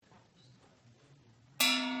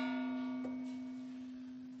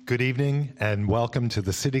Good evening and welcome to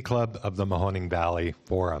the City Club of the Mahoning Valley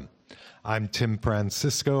Forum. I'm Tim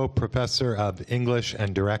Francisco, Professor of English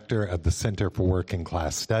and Director of the Center for Working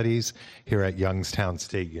Class Studies here at Youngstown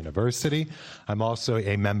State University. I'm also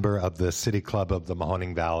a member of the City Club of the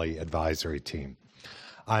Mahoning Valley Advisory Team.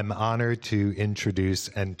 I'm honored to introduce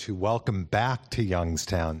and to welcome back to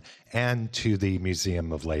Youngstown and to the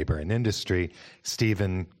Museum of Labor and Industry,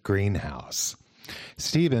 Stephen Greenhouse.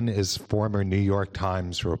 Stephen is former New York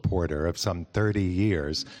Times reporter of some 30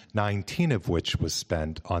 years, 19 of which was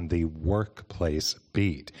spent on the workplace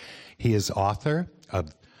beat. He is author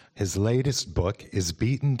of his latest book, Is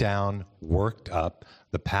Beaten Down, Worked Up,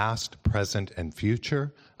 The Past, Present, and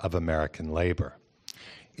Future of American Labor.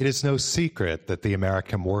 It is no secret that the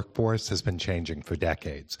American workforce has been changing for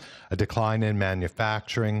decades. A decline in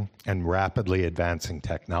manufacturing and rapidly advancing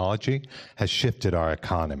technology has shifted our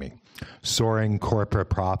economy. Soaring corporate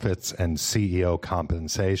profits and CEO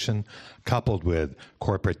compensation, coupled with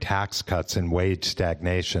corporate tax cuts and wage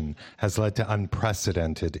stagnation, has led to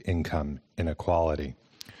unprecedented income inequality.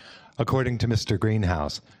 According to Mr.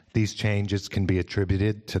 Greenhouse, these changes can be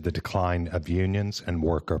attributed to the decline of unions and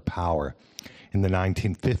worker power. In the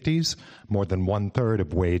 1950s, more than one-third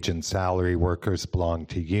of wage and salary workers belonged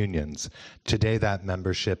to unions. Today, that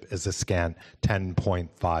membership is a scant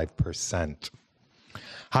 10.5%.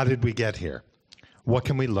 How did we get here? What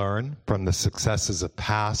can we learn from the successes of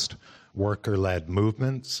past worker-led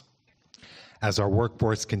movements? As our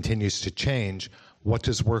workforce continues to change, what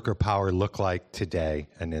does worker power look like today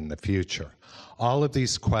and in the future? All of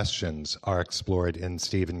these questions are explored in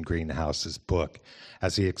Stephen Greenhouse's book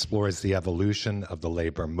as he explores the evolution of the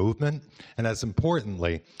labor movement and, as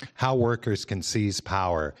importantly, how workers can seize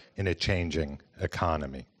power in a changing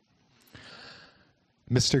economy.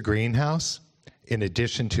 Mr. Greenhouse, in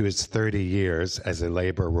addition to his 30 years as a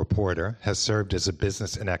labor reporter, has served as a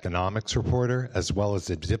business and economics reporter as well as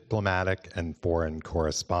a diplomatic and foreign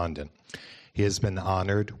correspondent. He has been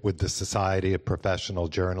honored with the Society of Professional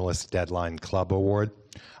Journalists Deadline Club Award,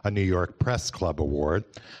 a New York Press Club Award,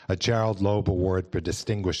 a Gerald Loeb Award for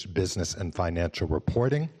Distinguished Business and Financial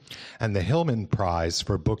Reporting, and the Hillman Prize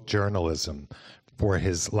for Book Journalism for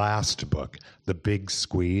his last book, The Big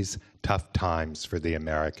Squeeze, Tough Times for the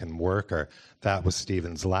American Worker. That was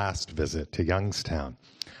Stephen's last visit to Youngstown.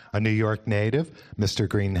 A New York native, Mr.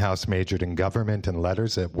 Greenhouse majored in government and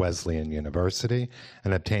letters at Wesleyan University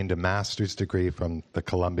and obtained a master's degree from the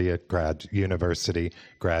Columbia University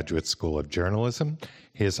Graduate School of Journalism.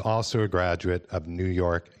 He is also a graduate of New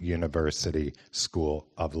York University School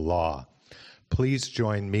of Law. Please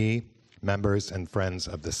join me, members and friends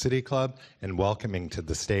of the City Club, in welcoming to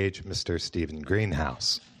the stage Mr. Stephen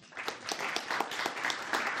Greenhouse.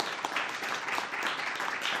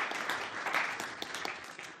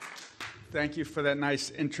 Thank you for that nice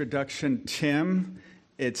introduction, Tim.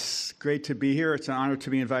 It's great to be here. It's an honor to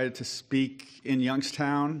be invited to speak in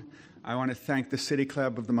Youngstown. I want to thank the City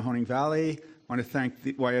Club of the Mahoning Valley. I want to thank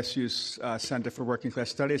the YSU's Center for Working Class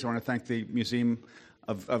Studies. I want to thank the Museum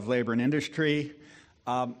of Labor and Industry.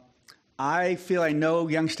 I feel I know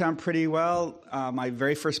Youngstown pretty well. My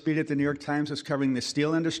very first beat at the New York Times was covering the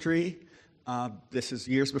steel industry. This is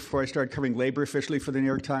years before I started covering labor officially for the New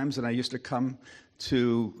York Times, and I used to come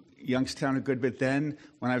to Youngstown a good bit then.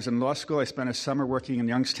 When I was in law school, I spent a summer working in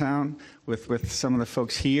Youngstown with some of the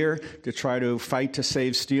folks here to try to fight to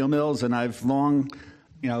save steel mills, and I've long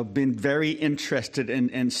been very interested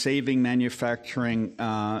in saving manufacturing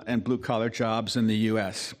and blue-collar jobs in the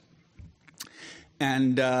U.S.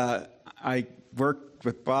 And I worked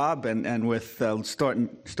with Bob and with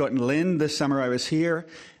Staunton Lynn this summer I was here,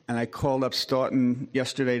 and I called up Staunton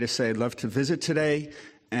yesterday to say I'd love to visit today.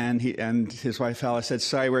 And his wife Alice said,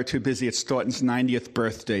 sorry, we're too busy. It's Staunton's 90th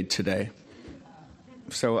birthday today.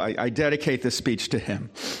 So I dedicate this speech to him.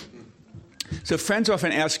 So friends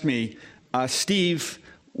often ask me, Steve,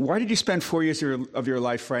 why did you spend 4 years of your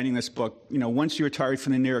life writing this book? Once you retired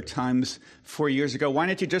from the New York Times 4 years ago, why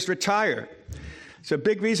didn't you just retire? So a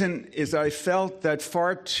big reason is that I felt that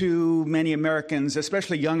far too many Americans,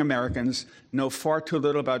 especially young Americans, know far too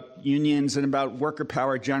little about unions and about worker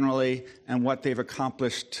power generally and what they've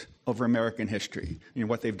accomplished over American history,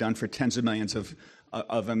 what they've done for tens of millions of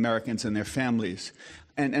Americans and their families.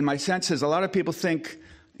 And my sense is a lot of people think,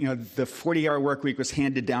 the 40-hour work week was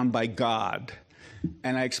handed down by God.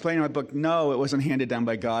 And I explain in my book, no, it wasn't handed down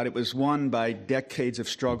by God. It was won by decades of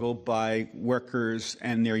struggle by workers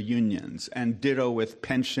and their unions, and ditto with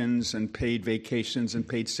pensions and paid vacations and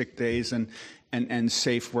paid sick days and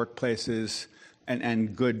safe workplaces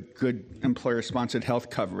and good employer-sponsored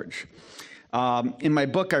health coverage. In my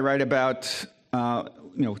book, I write about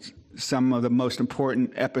some of the most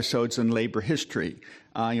important episodes in labor history.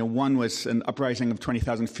 One was an uprising of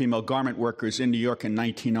 20,000 female garment workers in New York in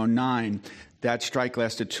 1909. That strike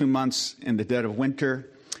lasted 2 months in the dead of winter,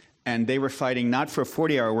 and they were fighting not for a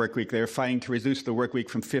 40-hour work week. They were fighting to reduce the work week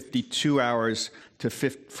from 52 hours to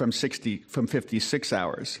from 56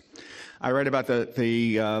 hours. I read about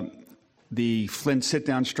the Flint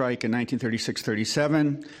sit-down strike in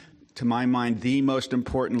 1936-37. To my mind, the most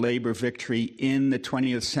important labor victory in the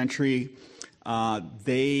 20th century.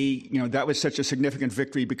 That was such a significant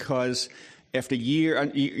victory because after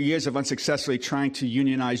years of unsuccessfully trying to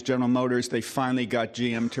unionize General Motors, they finally got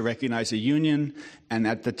GM to recognize a union. And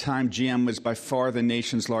at the time, GM was by far the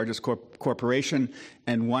nation's largest corporation.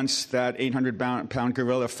 And once that 800-pound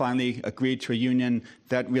gorilla finally agreed to a union,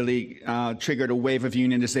 that really triggered a wave of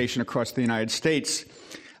unionization across the United States.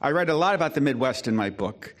 I write a lot about the Midwest in my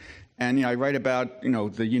book. And I write about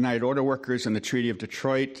the United Auto Workers and the Treaty of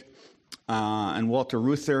Detroit and Walter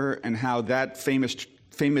Reuther and how that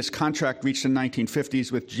famous contract reached in the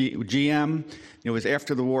 1950s with GM. It was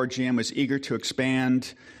after the war. GM was eager to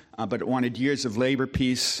expand, but it wanted years of labor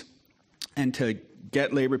peace. And to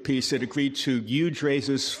get labor peace, it agreed to huge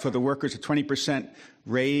raises for the workers, a 20%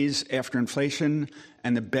 raise after inflation,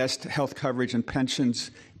 and the best health coverage and pensions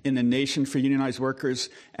in the nation for unionized workers.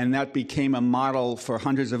 And that became a model for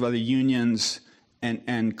hundreds of other unions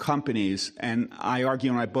and companies. And I argue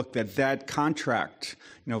in my book that that contract,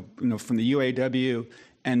 from the UAW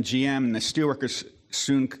and GM and the steelworkers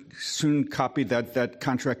soon copied that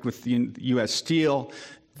contract with the U.S. Steel.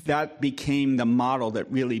 That became the model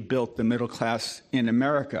that really built the middle class in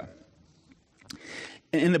America.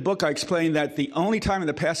 In the book, I explain that the only time in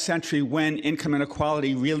the past century when income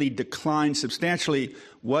inequality really declined substantially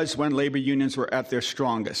was when labor unions were at their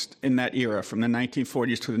strongest in that era, from the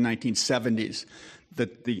 1940s to the 1970s.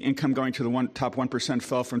 The income going to the top 1%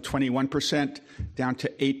 fell from 21% down to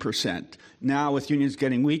 8%. Now, with unions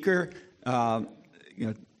getting weaker, the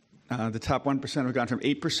top 1% have gone from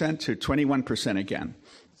 8% to 21% again.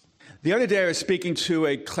 The other day, I was speaking to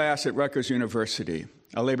a class at Rutgers University,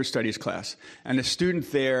 a labor studies class, and a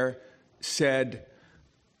student there said,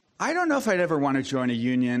 I don't know if I'd ever want to join a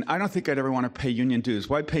union. I don't think I'd ever want to pay union dues.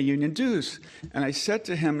 Why pay union dues? And I said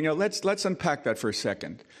to him, let's unpack that for a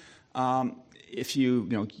second. According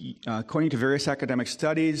to various academic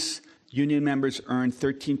studies, union members earn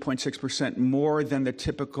 13.6% more than the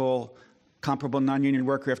typical comparable non-union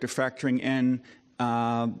worker after factoring in,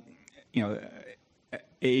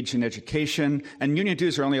 age and education. And union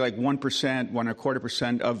dues are only like 1%,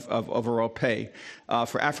 1.25% of overall pay.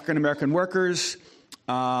 For African-American workers,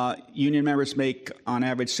 union members make, on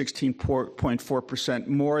average, 16.4%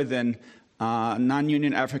 more than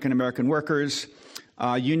non-union African-American workers.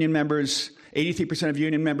 83% of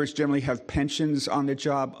union members generally have pensions on the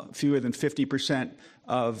job. Fewer than 50%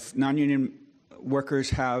 of non-union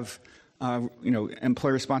workers have,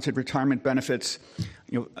 employer-sponsored retirement benefits.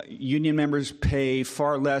 Union members pay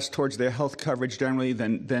far less towards their health coverage generally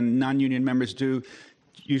than non-union members do.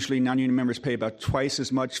 Usually, non-union members pay about twice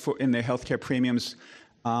as much in their health care premiums,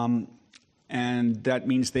 and that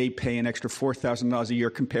means they pay an extra $4,000 a year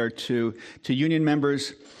compared to union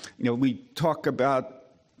members. We talk about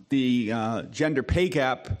the gender pay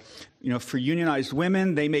gap. For unionized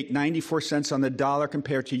women, they make 94 cents on the dollar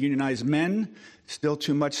compared to unionized men. Still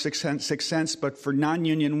too much, 6 cents. But for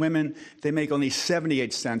non-union women, they make only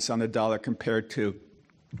 78 cents on the dollar compared to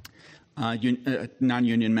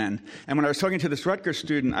non-union men. And when I was talking to this Rutgers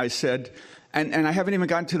student, I said, and I haven't even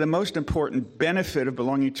gotten to the most important benefit of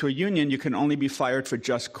belonging to a union, you can only be fired for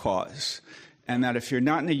just cause. And that if you're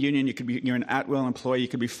not in a union, you're an at-will employee, you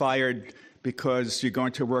could be fired because you're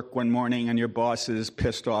going to work one morning and your boss is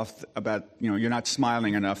pissed off about, you're not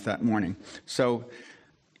smiling enough that morning. So,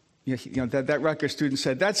 that Rutgers student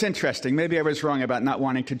said, that's interesting. Maybe I was wrong about not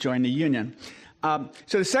wanting to join the union.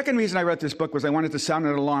 So the second reason I wrote this book was I wanted to sound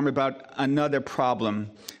an alarm about another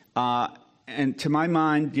problem. And to my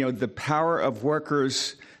mind, the power of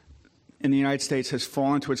workers in the United States has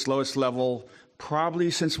fallen to its lowest level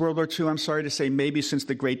probably since World War II. I'm sorry to say, maybe since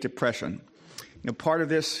the Great Depression. Part of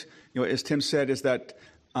this, as Tim said, is that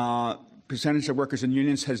percentage of workers in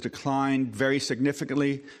unions has declined very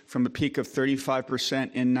significantly from a peak of 35%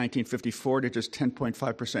 in 1954 to just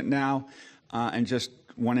 10.5% now, and just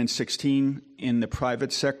 1 in 16 in the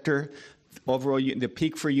private sector. Overall, the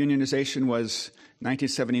peak for unionization was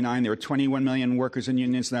 1979. There were 21 million workers in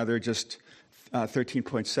unions. Now there are just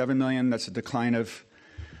 13.7 million. That's a decline of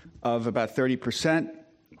about 30%.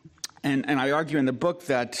 And I argue in the book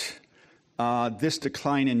that This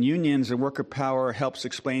decline in unions and worker power helps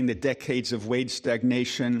explain the decades of wage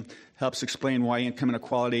stagnation, helps explain why income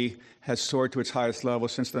inequality has soared to its highest level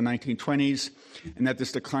since the 1920s, and that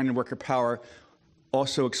this decline in worker power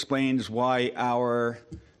also explains why our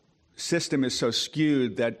system is so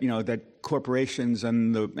skewed that, that corporations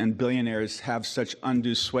and billionaires have such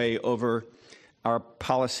undue sway over our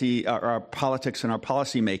policy, our politics and our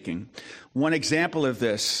policy making. One example of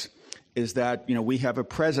this is that, we have a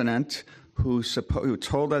president who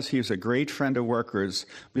told us he was a great friend of workers.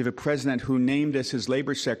 We have a president who named as his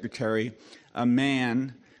labor secretary a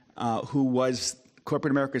man who was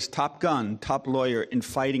corporate America's top gun, top lawyer in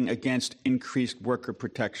fighting against increased worker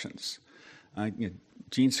protections.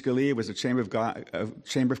 Gene Scalia was the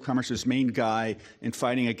Chamber of Commerce's main guy in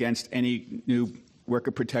fighting against any new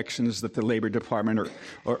worker protections that the Labor Department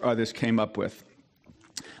or others came up with.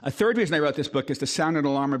 A third reason I wrote this book is to sound an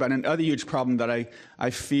alarm about another huge problem that I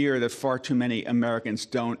fear that far too many Americans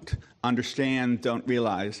don't understand, don't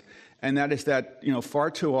realize, and that is that,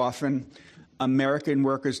 far too often American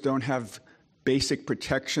workers don't have basic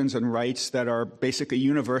protections and rights that are basically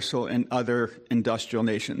universal in other industrial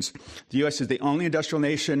nations. The U.S. is the only industrial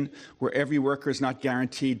nation where every worker is not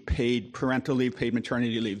guaranteed paid parental leave, paid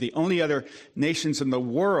maternity leave. The only other nations in the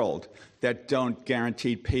world that don't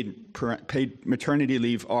guarantee paid maternity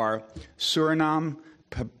leave are Suriname,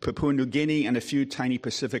 Papua New Guinea, and a few tiny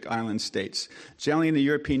Pacific Island states. Generally in the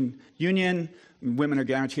European Union, women are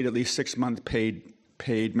guaranteed at least 6 months paid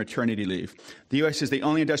maternity leave. The U.S. is the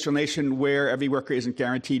only industrial nation where every worker isn't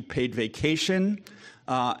guaranteed paid vacation.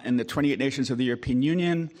 In the 28 nations of the European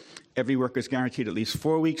Union, every worker is guaranteed at least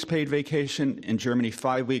 4 weeks paid vacation. In Germany,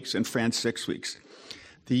 5 weeks. In France, 6 weeks.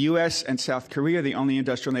 The U.S. and South Korea are the only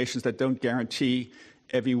industrial nations that don't guarantee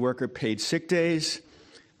every worker paid sick days.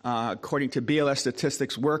 According to BLS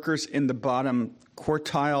statistics, workers in the bottom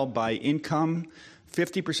quartile by income,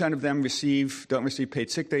 50% of them don't receive paid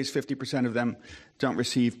sick days, 50% of them don't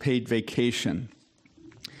receive paid vacation.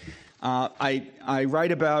 I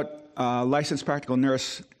write about a licensed practical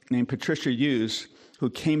nurse named Patricia Hughes, who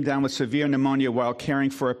came down with severe pneumonia while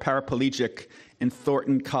caring for a paraplegic in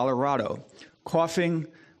Thornton, Colorado. Coughing,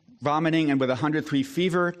 vomiting, and with 103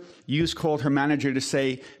 fever, Hughes called her manager to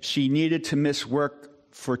say she needed to miss work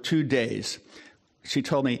for 2 days. She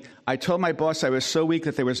told me, "I told my boss I was so weak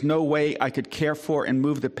that there was no way I could care for and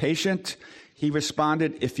move the patient. He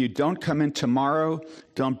responded, 'If you don't come in tomorrow,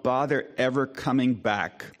 don't bother ever coming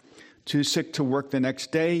back.' Too sick to work the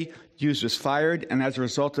next day, Hughes was fired, and as a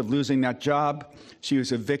result of losing that job, she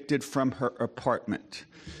was evicted from her apartment."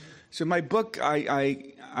 So in my book,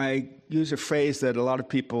 I use a phrase that a lot of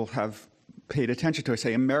people have paid attention to. I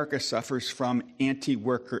say America suffers from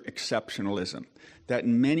anti-worker exceptionalism, that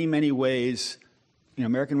in many, many ways,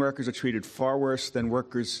 American workers are treated far worse than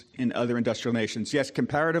workers in other industrial nations. Yes,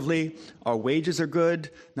 comparatively, our wages are good,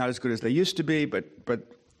 not as good as they used to be,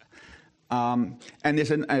 and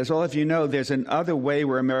as all of you know, there's another way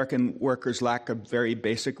where American workers lack a very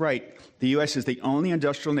basic right. The U.S. is the only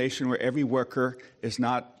industrial nation where every worker is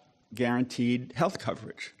not guaranteed health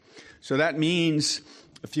coverage. So that means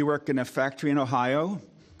if you work in a factory in Ohio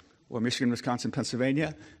or Michigan, Wisconsin,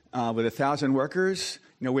 Pennsylvania, with 1,000 workers,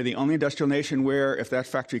 we're the only industrial nation where if that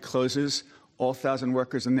factory closes, all 1,000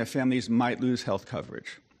 workers and their families might lose health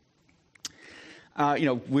coverage.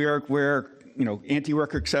 We're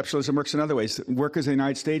anti-worker exceptionalism works in other ways. Workers in the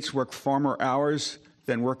United States work far more hours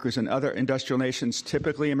than workers in other industrial nations.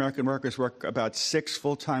 Typically, American workers work about 6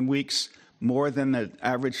 full-time weeks more than the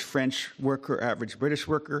average French worker, average British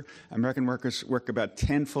worker. American workers work about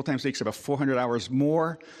 10 full-time weeks, about 400 hours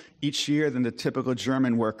more each year than the typical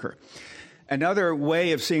German worker. Another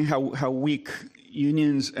way of seeing how weak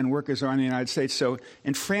unions and workers are in the United States. So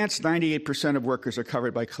in France, 98% of workers are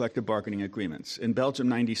covered by collective bargaining agreements. In Belgium,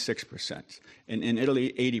 96%. In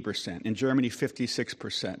Italy, 80%. In Germany,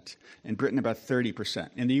 56%. In Britain, about 30%.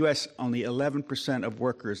 In the U.S., only 11% of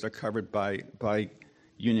workers are covered by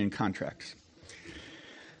union contracts.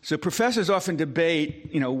 So professors often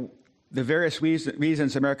debate, the various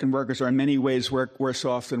reasons American workers are in many ways worse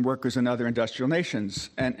off than workers in other industrial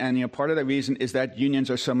nations. And part of the reason is that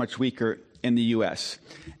unions are so much weaker in the U.S.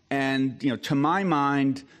 And, to my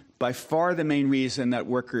mind, by far the main reason that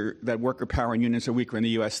worker power and unions are weaker in the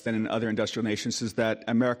U.S. than in other industrial nations is that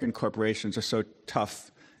American corporations are so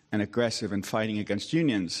tough and aggressive in fighting against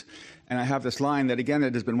unions. And I have this line that, again,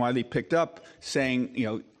 it has been widely picked up, saying,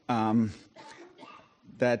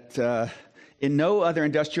 that in no other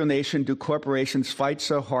industrial nation do corporations fight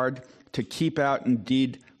so hard to keep out,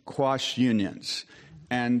 indeed, quash unions.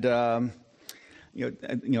 And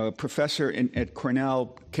A professor at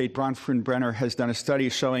Cornell, Kate Bronfenbrenner, has done a study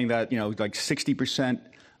showing that, like 60%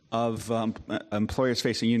 of employers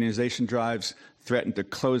facing unionization drives threaten to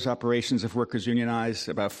close operations if workers unionize.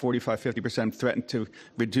 About 45-50% threaten to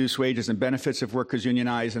reduce wages and benefits if workers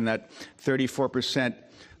unionize, and that 34%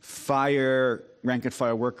 fire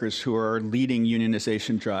rank-and-file workers who are leading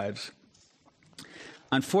unionization drives.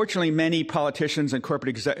 Unfortunately, many politicians and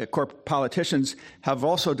corporate politicians have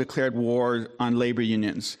also declared war on labor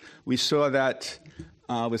unions. We saw that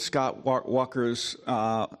with Scott Walker's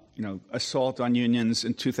assault on unions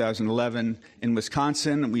in 2011 in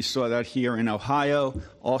Wisconsin. We saw that here in Ohio,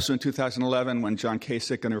 also in 2011, when John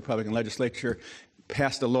Kasich and the Republican legislature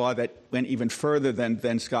passed a law that went even further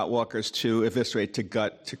than Scott Walker's to eviscerate, to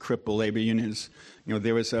gut, to cripple labor unions.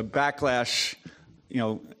 There was a backlash,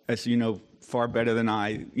 as you know far better than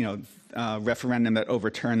I, referendum that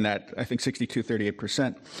overturned that, I think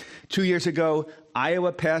 62-38%. 2 years ago,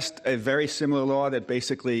 Iowa passed a very similar law that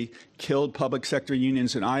basically killed public sector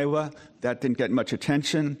unions in Iowa. That didn't get much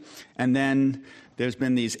attention. And then there's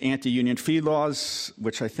been these anti-union fee laws,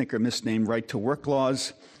 which I think are misnamed right-to-work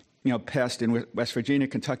laws, passed in West Virginia,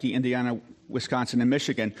 Kentucky, Indiana, Wisconsin, and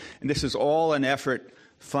Michigan. And this is all an effort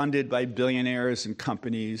funded by billionaires and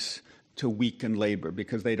companies to weaken labor,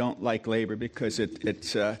 because they don't like labor, because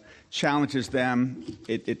it challenges them.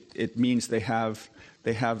 It means they have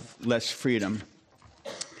less freedom.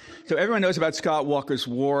 So everyone knows about Scott Walker's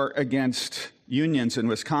war against unions in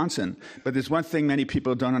Wisconsin, but there's one thing many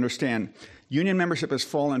people don't understand. Union membership has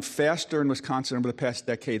fallen faster in Wisconsin over the past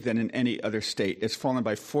decade than in any other state. It's fallen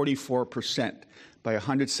by 44%, by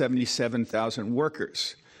 177,000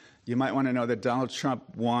 workers. You might want to know that Donald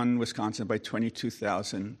Trump won Wisconsin by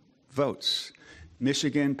 22,000 votes.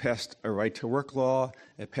 Michigan passed a right-to-work law.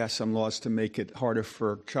 It passed some laws to make it harder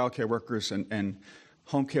for child care workers and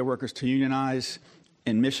home care workers to unionize.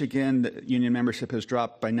 In Michigan, the union membership has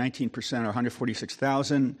dropped by 19%, or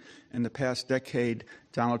 146,000. In the past decade,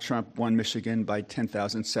 Donald Trump won Michigan by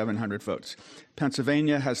 10,700 votes.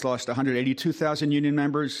 Pennsylvania has lost 182,000 union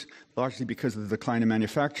members, largely because of the decline in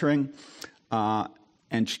manufacturing.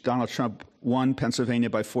 And Donald Trump won Pennsylvania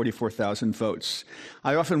by 44,000 votes.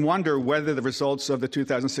 I often wonder whether the results of the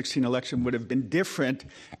 2016 election would have been different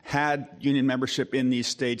had union membership in these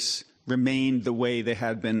states remained the way they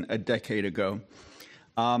had been a decade ago.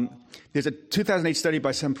 There's a 2008 study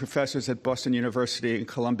by some professors at Boston University and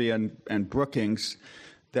Columbia and Brookings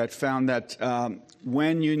that found that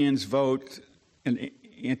when unions vote an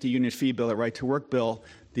anti-union fee bill, a right-to-work bill,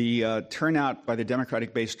 the turnout by the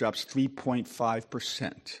Democratic base drops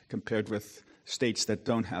 3.5% compared with states that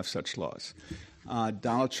don't have such laws.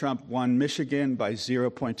 Donald Trump won Michigan by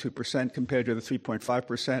 0.2% compared to the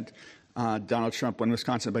 3.5%. Donald Trump won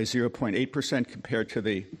Wisconsin by 0.8% compared to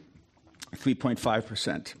the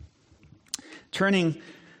 3.5%. Turning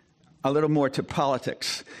a little more to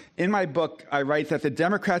politics. In my book, I write that the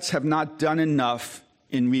Democrats have not done enough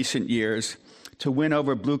in recent years to win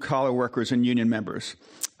over blue-collar workers and union members.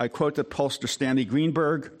 I quote the pollster Stanley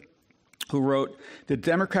Greenberg, who wrote, "The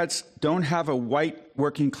Democrats don't have a white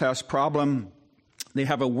working-class problem. They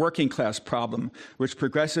have a working-class problem, which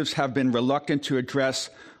progressives have been reluctant to address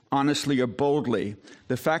honestly or boldly.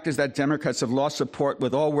 The fact is that Democrats have lost support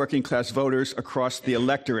with all working-class voters across the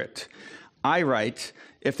electorate." I write,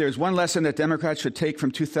 "If there's one lesson that Democrats should take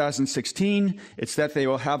from 2016, it's that they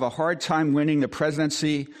will have a hard time winning the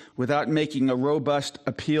presidency without making a robust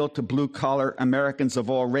appeal to blue-collar Americans of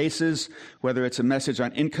all races, whether it's a message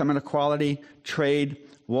on income inequality, trade,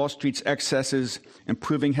 Wall Street's excesses,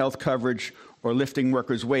 improving health coverage, or lifting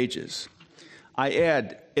workers' wages." I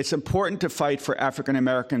add, it's important to fight for African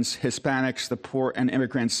Americans, Hispanics, the poor, and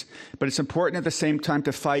immigrants, but it's important at the same time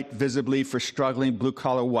to fight visibly for struggling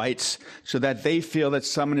blue-collar whites so that they feel that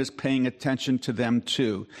someone is paying attention to them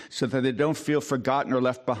too, so that they don't feel forgotten or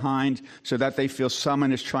left behind, so that they feel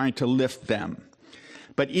someone is trying to lift them.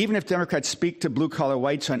 But even if Democrats speak to blue-collar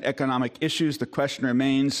whites on economic issues, the question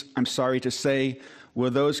remains, I'm sorry to say,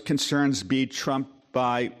 will those concerns be trumped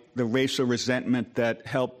by the racial resentment that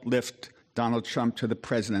helped lift Donald Trump to the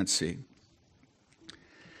presidency?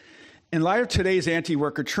 In light of today's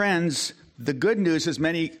anti-worker trends, the good news is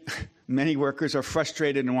many workers are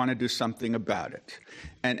frustrated and want to do something about it.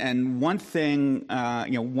 And one thing,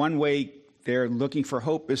 one way they're looking for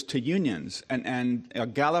hope is to unions. And a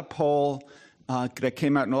Gallup poll that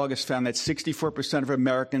came out in August found that 64% of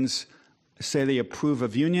Americans say they approve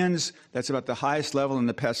of unions. That's about the highest level in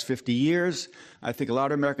the past 50 years. I think a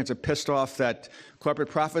lot of Americans are pissed off that corporate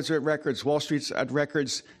profits are at records, Wall Street's at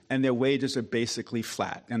records, and their wages are basically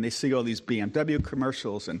flat. And they see all these BMW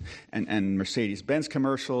commercials and Mercedes-Benz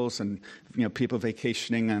commercials and people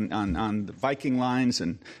vacationing on the Viking lines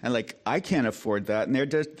and like, I can't afford that. And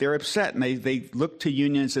they're upset, and they look to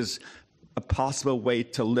unions as a possible way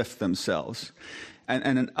to lift themselves.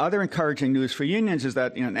 And other encouraging news for unions is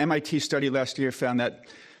that an MIT study last year found that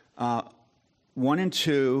 1 in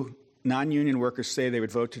 2 non-union workers say they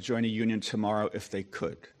would vote to join a union tomorrow if they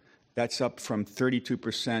could. That's up from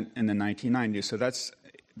 32% in the 1990s. So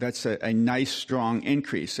that's a nice, strong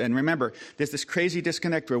increase. And remember, there's this crazy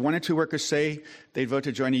disconnect where 1 in 2 workers say they'd vote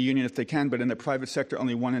to join a union if they can, but in the private sector,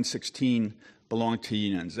 only 1 in 16 belong to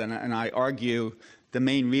unions. And I argue the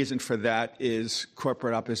main reason for that is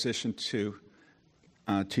corporate opposition to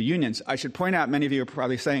unions. I should point out, many of you are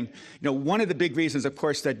probably saying, one of the big reasons, of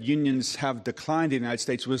course, that unions have declined in the United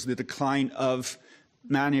States was the decline of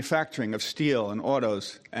manufacturing, of steel and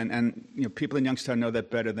autos. And people in Youngstown know that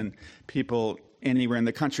better than people anywhere in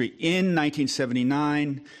the country. In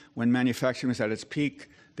 1979, when manufacturing was at its peak,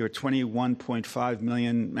 there were 21.5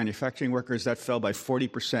 million manufacturing workers. That fell by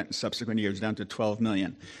 40% in subsequent years, down to 12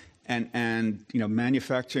 million. And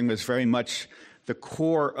manufacturing was very much the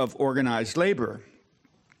core of organized labor.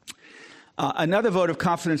 Another vote of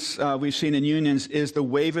confidence we've seen in unions is the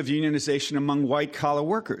wave of unionization among white-collar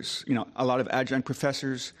workers. A lot of adjunct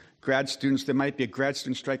professors, grad students. There might be a grad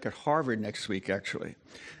student strike at Harvard next week, actually.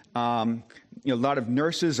 A lot of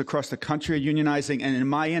nurses across the country are unionizing. And in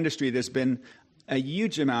my industry, there's been a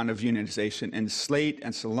huge amount of unionization in Slate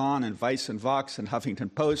and Salon and Vice and Vox and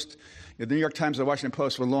Huffington Post. The New York Times and the Washington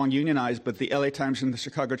Post were long unionized, but the LA Times and the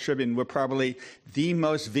Chicago Tribune were probably the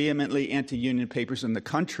most vehemently anti-union papers in the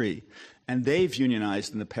country. And they've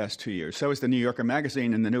unionized in the past 2 years. So is the New Yorker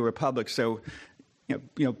Magazine and the New Republic. So,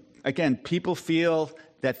 again, people feel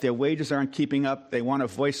that their wages aren't keeping up. They want a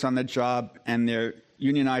voice on the job, and they're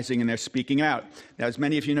unionizing and they're speaking out. Now, as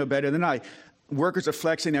many of you know better than I, workers are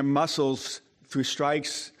flexing their muscles through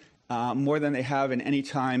strikes more than they have in any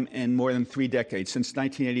time in more than 3 decades, since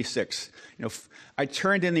 1986. I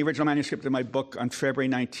turned in the original manuscript of my book on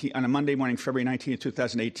a Monday morning, February 19,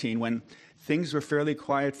 2018, when things were fairly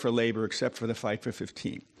quiet for labor, except for the fight for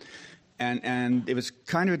 15. And it was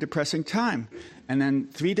kind of a depressing time. And then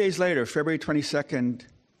 3 days later, February 22nd,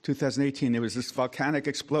 2018, there was this volcanic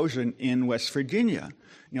explosion in West Virginia.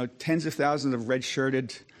 Tens of thousands of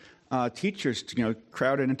red-shirted teachers,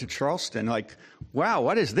 crowded into Charleston. Like, wow,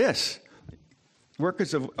 what is this?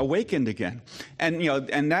 Workers have awakened again.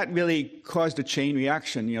 And that really caused a chain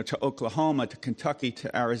reaction, to Oklahoma, to Kentucky,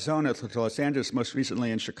 to Arizona, to Los Angeles, most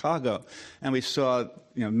recently in Chicago. And we saw,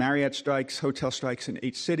 Marriott strikes, hotel strikes in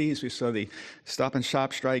 8 cities. We saw the Stop and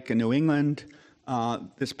Shop strike in New England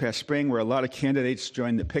this past spring, where a lot of candidates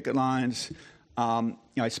joined the picket lines.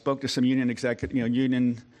 I spoke to some union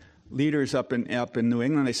leaders up in New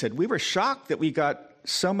England. They said, we were shocked that we got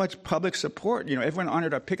so much public support. Everyone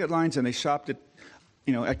honored our picket lines, and they shopped at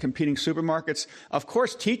competing supermarkets. Of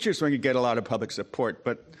course, teachers were going to get a lot of public support,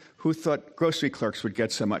 but who thought grocery clerks would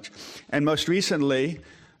get so much? And most recently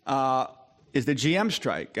is the GM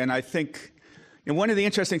strike. And I think one of the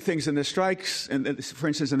interesting things in the strikes, for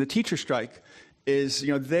instance, in the teacher strike, is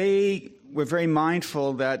they were very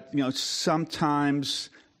mindful that sometimes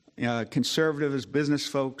conservatives, business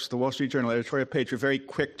folks, the Wall Street Journal editorial page were very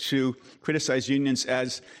quick to criticize unions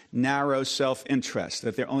as narrow self-interest,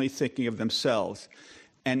 that they're only thinking of themselves.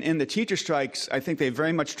 And in the teacher strikes, I think they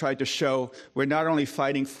very much tried to show we're not only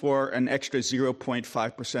fighting for an extra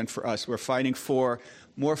 0.5% for us, we're fighting for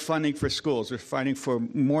more funding for schools, we're fighting for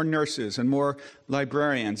more nurses and more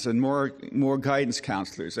librarians and more guidance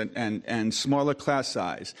counselors and smaller class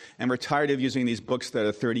size. And we're tired of using these books that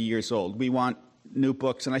are 30 years old. We want new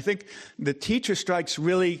books. And I think the teacher strikes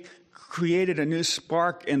really created a new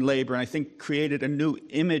spark in labor, and I think created a new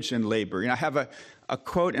image in labor. I have a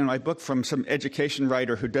quote in my book from some education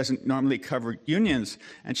writer who doesn't normally cover unions,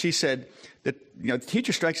 and she said that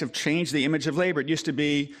teacher strikes have changed the image of labor. It used to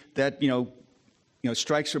be that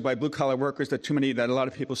strikes were by blue-collar workers, that a lot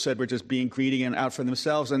of people said were just being greedy and out for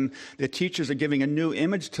themselves, and the teachers are giving a new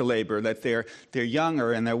image to labor, that they're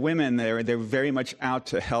younger and they're women, they're very much out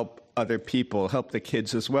to help other people, help the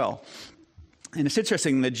kids as well. And it's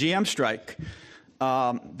interesting, the GM strike,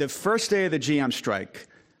 the first day of the GM strike,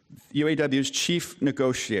 UAW's chief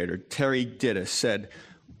negotiator, Terry Dittus, said,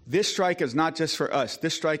 this strike is not just for us.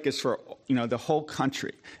 This strike is for the whole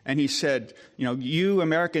country. And he said, you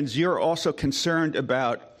Americans, you're also concerned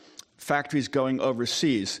about factories going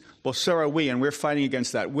overseas. Well, so are we, and we're fighting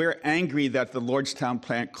against that. We're angry that the Lordstown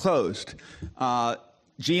plant closed.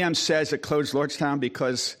 GM says it closed Lordstown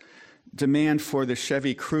because demand for the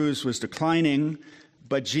Chevy Cruze was declining,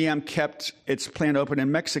 but GM kept its plant open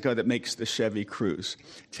in Mexico that makes the Chevy Cruze.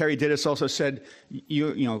 Terry Dittus also said,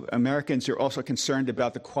 Americans, you're also concerned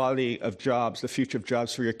about the quality of jobs, the future of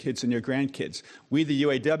jobs for your kids and your grandkids. We, the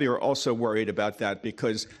UAW, are also worried about that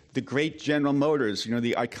because the great General Motors,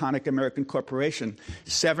 the iconic American corporation,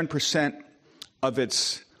 7% of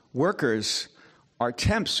its workers are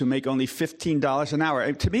temps who make only $15 an hour.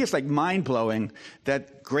 And to me, it's like mind-blowing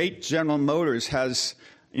that great General Motors has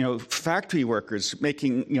factory workers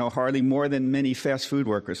making, hardly more than many fast food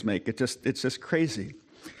workers make. It's just crazy.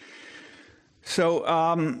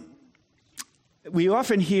 So we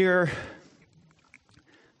often hear,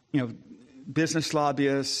 business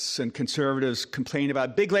lobbyists and conservatives complain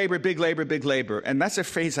about big labor, big labor, big labor. And that's a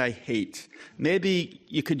phrase I hate. Maybe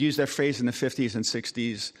you could use that phrase in the 50s and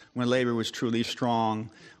 60s when labor was truly strong,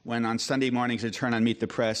 when on Sunday mornings you'd turn on Meet the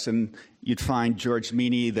Press and you'd find George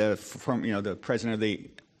Meany, the president of the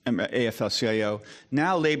AFL-CIO.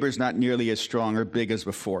 Now labor is not nearly as strong or big as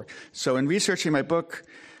before. So in researching my book,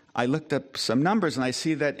 I looked up some numbers, and I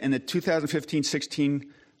see that in the 2015-16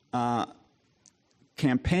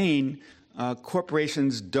 campaign,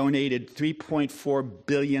 corporations donated $3.4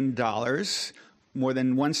 billion, more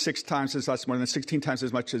than 16 times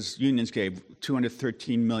as much as unions gave,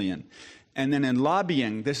 $213 million. And then in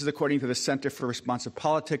lobbying, this is according to the Center for Responsive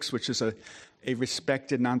Politics, which is a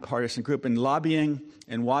respected nonpartisan group. In lobbying,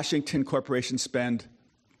 in Washington, corporations spend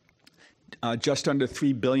just under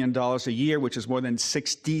 $3 billion a year, which is more than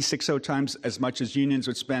 60 times as much as unions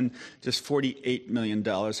would spend, just $48 million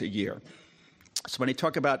a year. So when I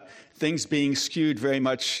talk about things being skewed very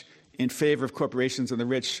much in favor of corporations and the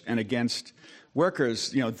rich and against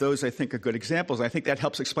workers, those I think are good examples. I think that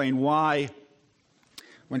helps explain why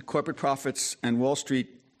when corporate profits and Wall Street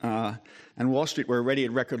were already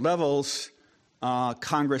at record levels,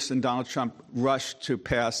 Congress and Donald Trump rushed to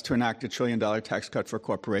enact $1 trillion tax cut for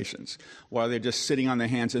corporations, while they're just sitting on their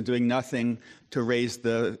hands and doing nothing to raise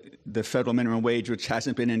the federal minimum wage, which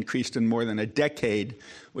hasn't been increased in more than a decade,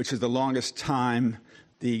 which is the longest time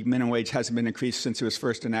the minimum wage hasn't been increased since it was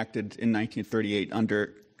first enacted in 1938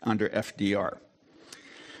 under FDR.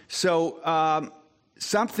 So I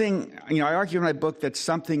argue in my book that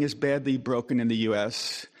something is badly broken in the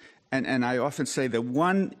U.S., and I often say the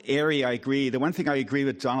one thing I agree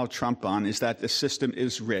with Donald Trump on is that the system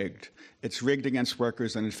is rigged. It's rigged against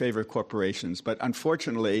workers and in favor of corporations. But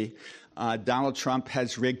unfortunately, Donald Trump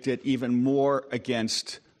has rigged it even more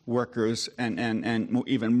against workers and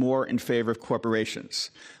even more in favor of corporations.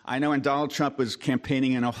 I know when Donald Trump was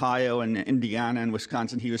campaigning in Ohio and Indiana and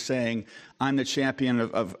Wisconsin, he was saying, I'm the champion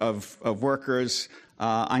of workers.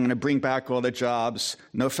 I'm going to bring back all the jobs.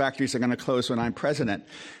 No factories are going to close when I'm president.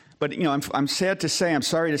 But, I'm sorry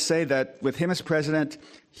to say that with him as president,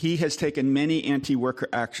 he has taken many anti-worker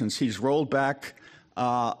actions. He's rolled back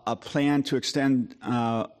a plan to extend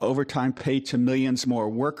overtime pay to millions more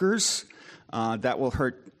workers. That will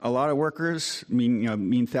hurt a lot of workers,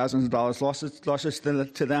 mean thousands of dollars losses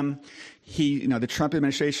to them. The Trump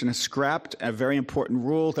administration has scrapped a very important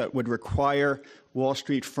rule that would require Wall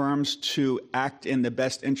Street firms to act in the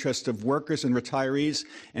best interest of workers and retirees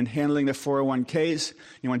in handling the 401ks.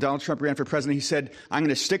 When Donald Trump ran for president, he said, I'm going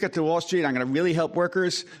to stick it to Wall Street. I'm going to really help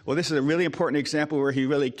workers. Well, this is a really important example where he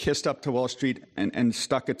really kissed up to Wall Street and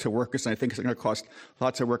stuck it to workers. And I think it's going to cost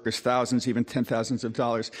lots of workers thousands, even $10,000s of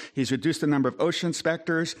dollars. He's reduced the number of OSHA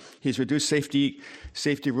inspectors. He's reduced safety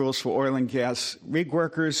rules for oil and gas rig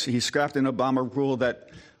workers. He scrapped an Obama rule that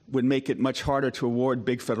would make it much harder to award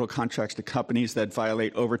big federal contracts to companies that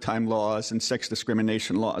violate overtime laws and sex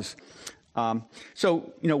discrimination laws.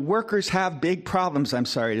 Workers have big problems, I'm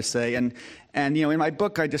sorry to say. And in my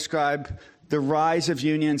book, I describe the rise of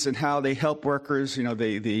unions and how they help workers,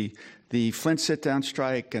 the Flint sit-down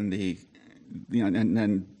strike and the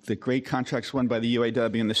great contracts won by the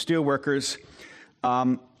UAW and the steel workers.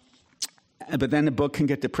 But then the book can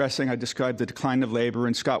get depressing. I describe the decline of labor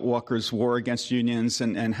and Scott Walker's war against unions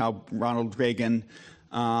and how Ronald Reagan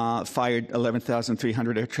fired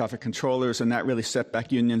 11,300 air traffic controllers, and that really set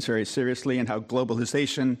back unions very seriously, and how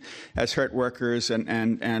globalization has hurt workers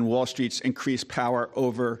and Wall Street's increased power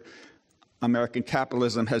over American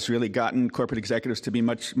capitalism has really gotten corporate executives to be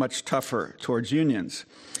much, much tougher towards unions.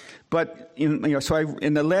 But in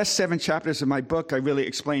the last 7 chapters of my book, I really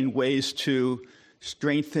explain ways to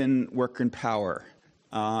strengthen worker power.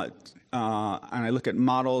 And I look at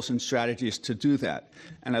models and strategies to do that.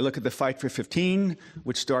 And I look at the Fight for 15,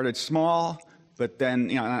 which started small, but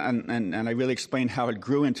then, and I really explain how it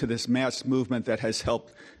grew into this mass movement that has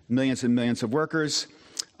helped millions and millions of workers.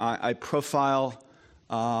 I profile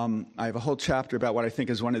I have a whole chapter about what I think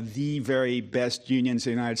is one of the very best unions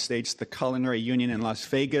in the United States, the Culinary Union in Las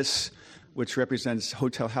Vegas, which represents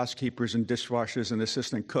hotel housekeepers and dishwashers and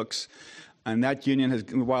assistant cooks. And that union has,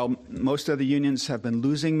 while most other unions have been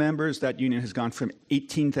losing members, that union has gone from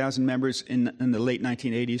 18,000 members in the late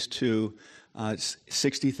 1980s to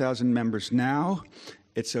 60,000 members now.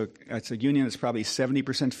 It's a union that's probably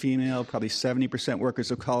 70% female, probably 70%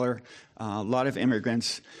 workers of color, a lot of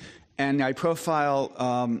immigrants. And I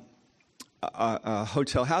profile a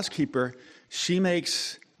hotel housekeeper. She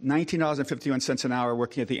makes $19.51 an hour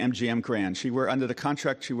working at the MGM Grand. Under the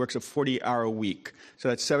contract, she works a 40-hour week. So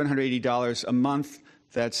that's $780 a month.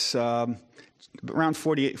 That's around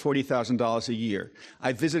 $40,000 a year.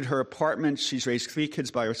 I visited her apartment. She's raised 3 kids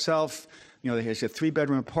by herself. She has a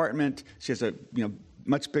 3-bedroom apartment. She has a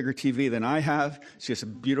much bigger TV than I have. She has a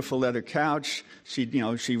beautiful leather couch. She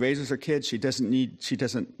raises her kids. She doesn't need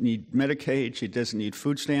Medicaid. She doesn't need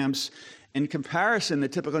food stamps. In comparison, the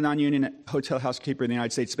typical non-union hotel housekeeper in the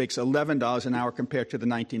United States makes $11 an hour compared to the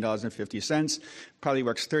 $19.50. Probably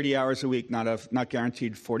works 30 hours a week, not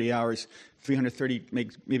guaranteed 40 hours.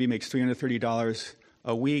 Makes $330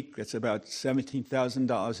 a week. That's about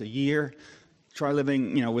 $17,000 a year. Try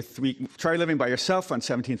living by yourself on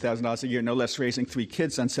 $17,000 a year, no less raising 3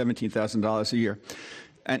 kids on $17,000 a year.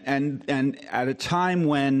 And at a time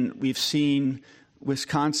when we've seen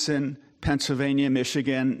Wisconsin, Pennsylvania,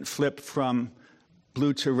 Michigan flip from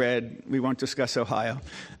blue to red, we won't discuss Ohio.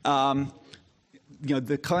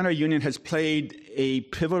 The Culinary Union has played a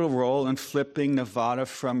pivotal role in flipping Nevada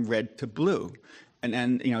from red to blue.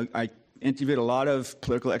 And I interviewed a lot of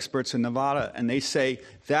political experts in Nevada, and they say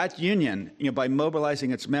that union, by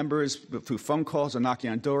mobilizing its members through phone calls and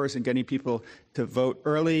knocking on doors and getting people to vote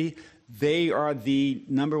early, they are the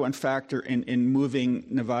number one factor in moving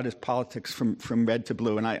Nevada's politics from red to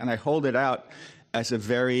blue. And I hold it out as a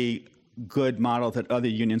very good model that other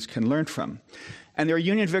unions can learn from. And there are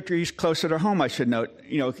union victories closer to home, I should note.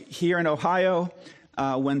 Here in Ohio,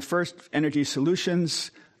 when First Energy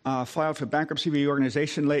Solutions filed for bankruptcy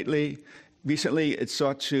reorganization recently, it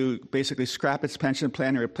sought to basically scrap its pension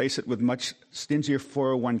plan and replace it with much stingier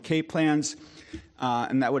 401k plans.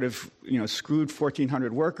 And that would have, screwed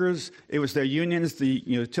 1,400 workers. It was their unions, the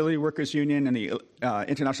Utility Workers Union and the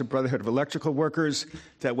International Brotherhood of Electrical Workers,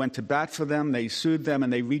 that went to bat for them. They sued them,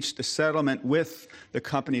 and they reached a settlement with the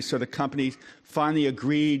company. So the company finally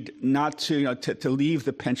agreed not to leave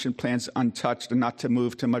the pension plans untouched and not to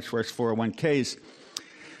move to much worse 401ks.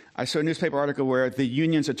 I saw a newspaper article where the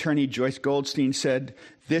union's attorney, Joyce Goldstein, said,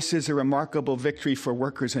 "This is a remarkable victory for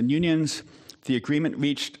workers and unions. The agreement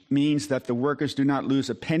reached means that the workers do not lose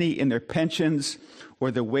a penny in their pensions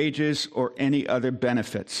or their wages or any other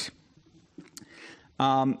benefits."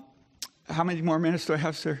 How many more minutes do I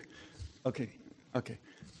have, sir? Okay.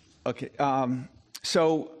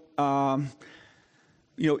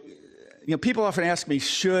 People often ask me,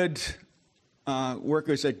 should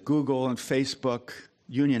workers at Google and Facebook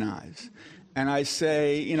unionize? And I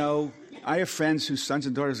say, I have friends whose sons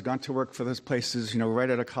and daughters have gone to work for those places, right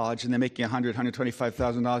out of college, and they're making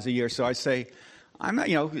 $125,000 a year. So I say, I'm not,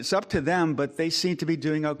 it's up to them, but they seem to be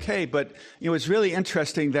doing okay. But, it's really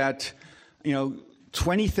interesting that,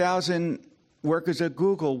 20,000 workers at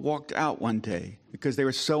Google walked out one day because they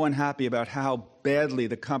were so unhappy about how badly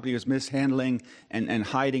the company was mishandling and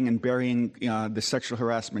hiding and burying the sexual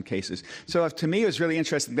harassment cases. So to me, it was really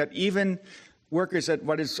interesting that even workers at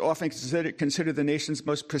what is often considered the nation's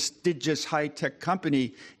most prestigious high-tech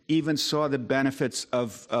company even saw the benefits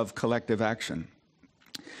of collective action.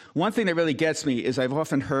 One thing that really gets me is I've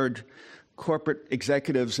often heard corporate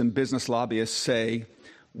executives and business lobbyists say,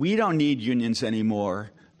 we don't need unions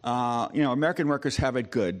anymore. American workers have it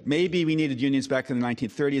good. Maybe we needed unions back in the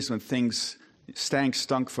 1930s when things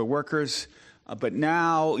stunk for workers. But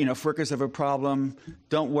now, if workers have a problem,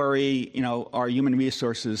 don't worry, our human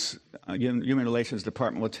resources, human relations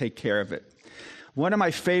department will take care of it. One of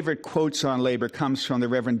my favorite quotes on labor comes from the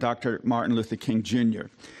Reverend Dr. Martin Luther King, Jr.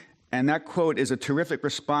 And that quote is a terrific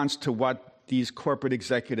response to what these corporate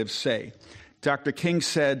executives say. Dr. King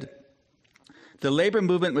said, "The labor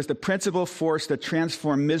movement was the principal force that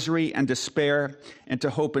transformed misery and despair into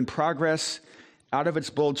hope and progress. Out of its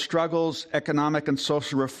bold struggles, economic and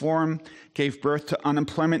social reform gave birth to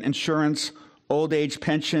unemployment insurance, old age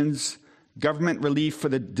pensions, government relief for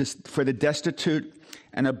the destitute,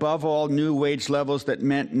 and above all, new wage levels that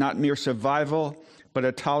meant not mere survival, but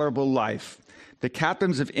a tolerable life. The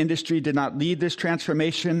captains of industry did not lead this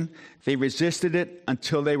transformation. They resisted it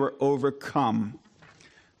until they were overcome."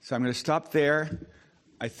 So I'm going to stop there.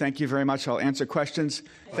 I thank you very much. I'll answer questions.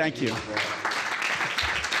 Thank you.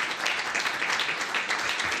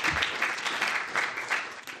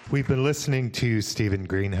 We've been listening to Stephen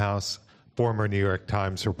Greenhouse, former New York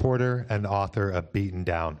Times reporter and author of Beaten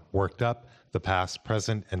Down, Worked Up, The Past,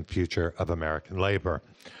 Present, and Future of American Labor.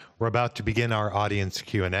 We're about to begin our audience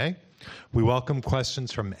Q&A. We welcome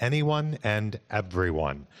questions from anyone and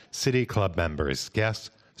everyone, City Club members,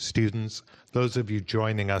 guests, students, those of you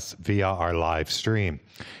joining us via our live stream.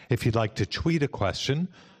 If you'd like to tweet a question,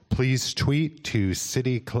 please tweet to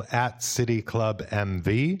 @CityClubMV,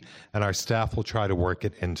 and our staff will try to work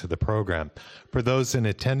it into the program. For those in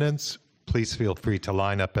attendance, please feel free to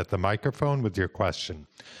line up at the microphone with your question.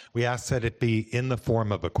 We ask that it be in the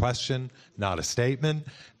form of a question, not a statement.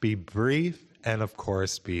 Be brief, and of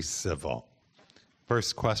course, be civil.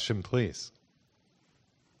 First question, please.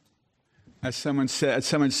 As someone said,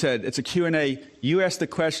 it's a Q&A. You ask the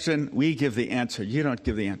question, we give the answer. You don't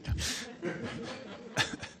give the answer.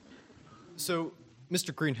 So,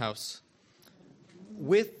 Mr. Greenhouse,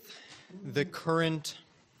 with the current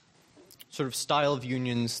sort of style of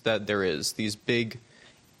unions that there is, these big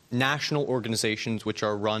national organizations which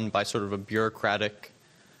are run by sort of a bureaucratic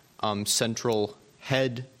central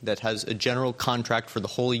head that has a general contract for the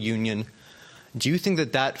whole union, do you think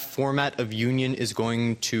that that format of union is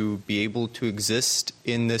going to be able to exist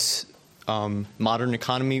in this modern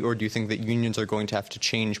economy, or do you think that unions are going to have to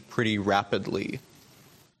change pretty rapidly?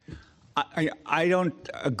 I don't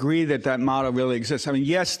agree that that model really exists. I mean,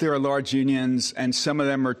 yes, there are large unions, and some of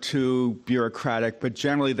them are too bureaucratic, but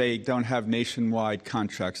generally they don't have nationwide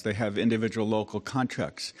contracts. They have individual local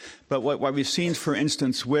contracts. But what we've seen, for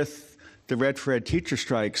instance, with the Red for Ed teacher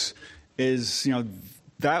strikes is,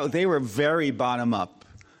 that they were very bottom up.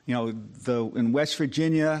 In West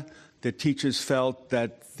Virginia, the teachers felt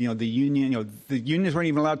that, the unions weren't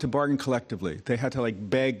even allowed to bargain collectively. They had to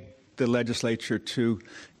beg the legislature to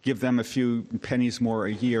give them a few pennies more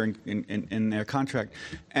a year in their contract.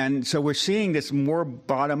 And so we're seeing this more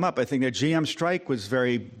bottom up. I think the GM strike was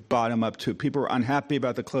very bottom up too. People were unhappy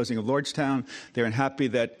about the closing of Lordstown. They're unhappy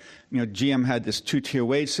that, GM had this two-tier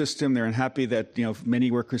wage system. They're unhappy that, many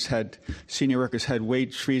senior workers had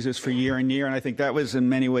wage freezes for year and year. And I think that was in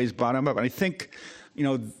many ways bottom up. And I think,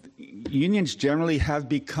 unions generally have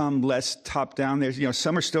become less top-down. There's,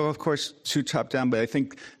 some are still, of course, too top-down, but I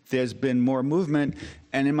think there's been more movement.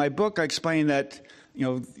 And in my book, I explain that,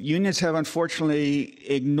 unions have unfortunately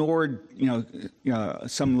ignored,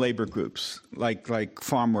 some labor groups like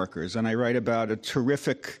farm workers. And I write about a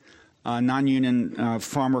terrific non-union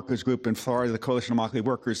farm workers group in Florida, the Coalition of Immokalee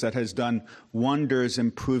Workers, that has done wonders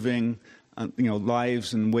improving,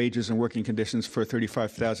 lives and wages and working conditions for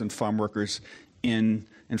 35,000 farm workers in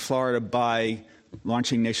Florida by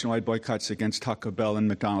launching nationwide boycotts against Taco Bell and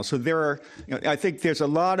McDonald's. So there are, I think there's a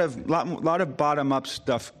lot of bottom-up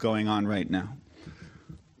stuff going on right now.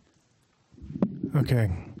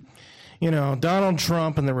 Okay. Donald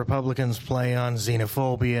Trump and the Republicans play on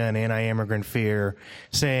xenophobia and anti-immigrant fear,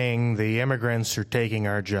 saying the immigrants are taking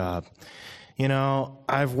our job.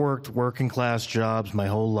 I've worked working-class jobs my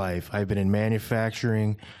whole life. I've been in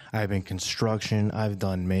manufacturing, I've been in construction, I've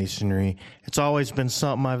done masonry. It's always been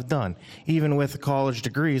something I've done. Even with college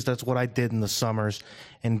degrees, that's what I did in the summers,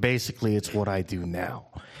 and basically it's what I do now.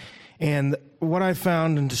 And what I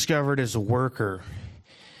found and discovered as a worker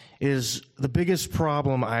is the biggest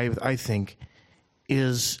problem, I think,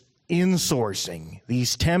 is insourcing,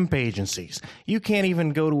 these temp agencies. You can't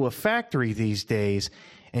even go to a factory these days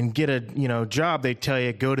and get a job. They tell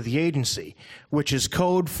you go to the agency, which is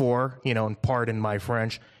code for, and pardon my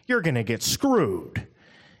French, you're going to get screwed,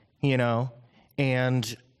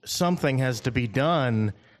 and something has to be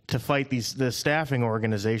done to fight the staffing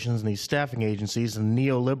organizations and these staffing agencies and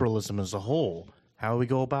neoliberalism as a whole. How do we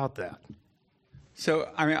go about that? So,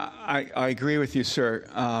 I agree with you, sir.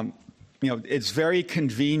 It's very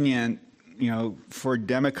convenient, for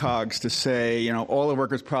demagogues to say, all the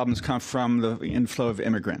workers' problems come from the inflow of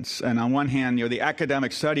immigrants. And on one hand, the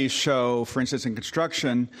academic studies show, for instance, in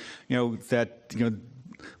construction, that,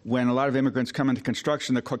 when a lot of immigrants come into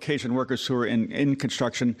construction, the Caucasian workers who are in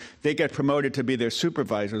construction, they get promoted to be their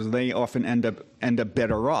supervisors. They often end up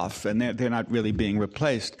better off, and they're not really being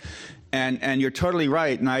replaced. And you're totally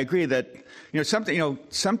right, and I agree that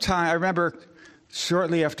sometime I remember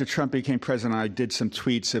shortly after Trump became president, I did some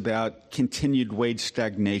tweets about continued wage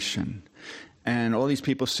stagnation, and all these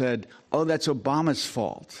people said, "Oh, that's Obama's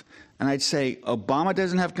fault." And I'd say, Obama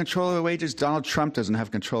doesn't have control over wages. Donald Trump doesn't have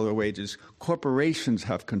control over wages. Corporations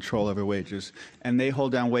have control over wages, and they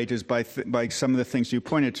hold down wages by some of the things you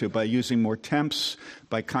pointed to, by using more temps,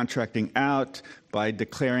 by contracting out, by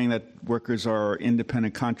declaring that workers are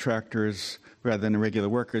independent contractors rather than regular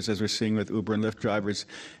workers, as we're seeing with Uber and Lyft drivers.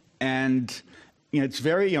 And it's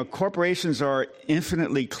very, corporations are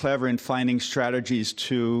infinitely clever in finding strategies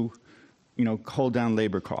to, hold down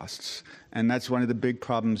labor costs. And that's one of the big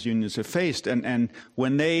problems unions have faced. And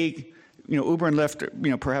when they, Uber and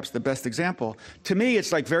Lyft, perhaps the best example, to me,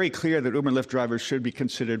 it's like very clear that Uber and Lyft drivers should be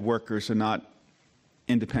considered workers and not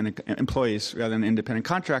independent employees rather than independent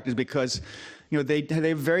contractors, because they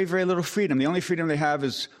have very, very little freedom. The only freedom they have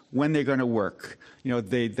is when they're going to work.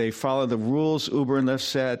 They follow the rules Uber and Lyft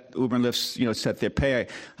set. Uber and Lyft set their pay.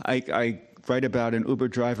 I write about an Uber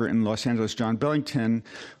driver in Los Angeles, John Billington,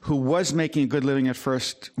 who was making a good living at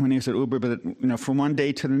first when he was at Uber, but from one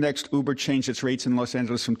day to the next, Uber changed its rates in Los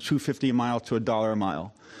Angeles from $2.50 a mile to $1 a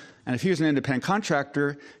mile. And if he was an independent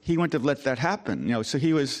contractor, he wouldn't have let that happen. So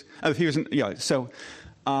he was, so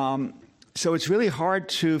it's really hard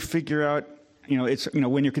to figure out.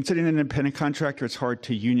 When you're considered an independent contractor, it's hard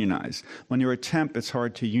to unionize. When you're a temp, it's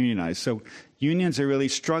hard to unionize. So unions are really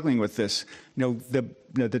struggling with this.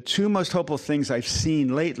 The two most hopeful things I've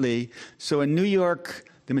seen lately. So in New York,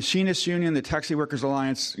 the Machinists Union, the Taxi Workers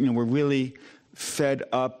Alliance, were really fed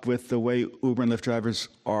up with the way Uber and Lyft drivers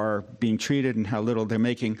are being treated and how little they're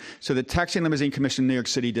making. So the Taxi and Limousine Commission in New York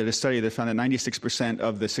City did a study that found that 96%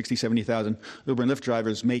 of the 70,000 Uber and Lyft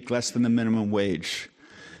drivers make less than the minimum wage.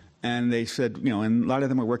 And they said, and a lot of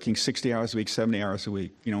them were working 60 hours a week, 70 hours a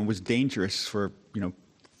week. It was dangerous for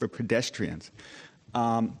pedestrians.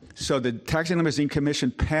 So the Taxi and Limousine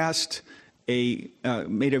Commission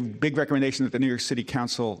made a big recommendation that the New York City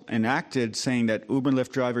Council enacted, saying that Uber and Lyft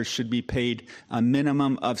drivers should be paid a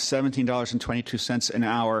minimum of $17.22 an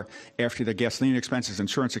hour after their gasoline expenses,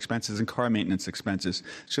 insurance expenses, and car maintenance expenses.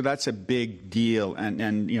 So that's a big deal.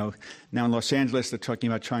 And now in Los Angeles, they're talking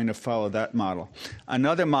about trying to follow that model.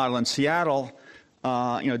 Another model in Seattle,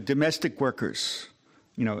 domestic workers,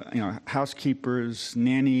 housekeepers,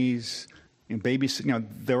 nannies, babies,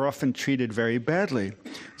 they're often treated very badly.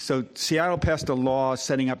 So Seattle passed a law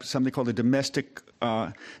setting up something called the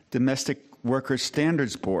Domestic Workers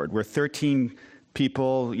Standards Board, where 13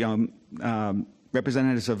 people,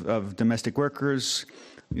 representatives of domestic workers,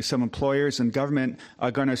 some employers and government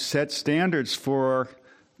are going to set standards for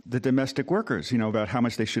the domestic workers, about how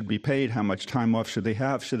much they should be paid, how much time off should they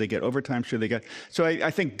have, should they get overtime, should they get... So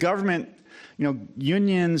I think government,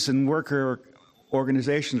 unions and worker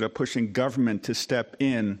organizations are pushing government to step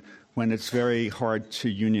in when it's very hard to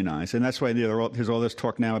unionize. And that's why there's all this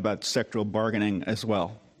talk now about sectoral bargaining as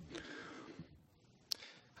well.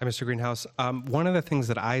 Hi, Mr. Greenhouse. One of the things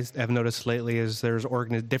that I have noticed lately is there's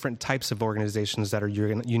different types of organizations that are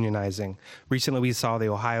unionizing. Recently, we saw the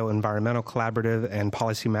Ohio Environmental Collaborative and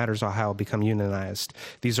Policy Matters Ohio become unionized.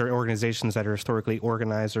 These are organizations that are historically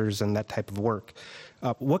organizers and that type of work.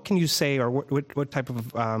 What can you say, or what type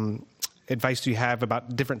of advice do you have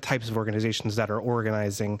about different types of organizations that are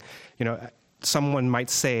organizing? Someone might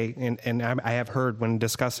say, and I have heard when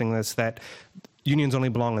discussing this, that unions only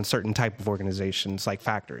belong in certain type of organizations, like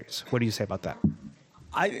factories. What do you say about that?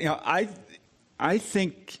 I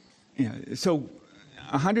think, so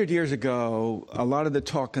 100 years ago, a lot of the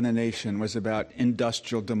talk in the nation was about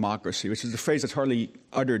industrial democracy, which is a phrase that's hardly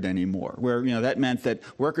uttered anymore, where, that meant that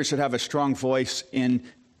workers should have a strong voice in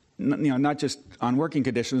not just on working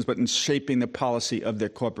conditions, but in shaping the policy of their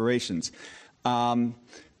corporations.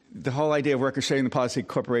 The whole idea of workers shaping the policy of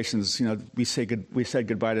corporations, we said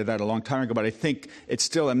goodbye to that a long time ago, but I think it's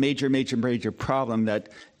still a major, major, major problem that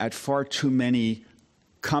at far too many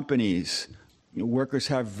companies, workers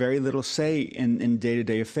have very little say in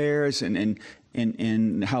day-to-day affairs and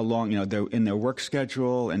in how long, they're in their work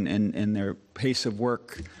schedule and their pace of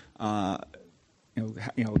work.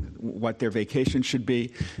 What their vacation should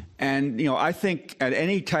be. And, I think at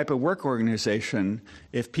any type of work organization,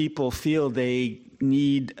 if people feel they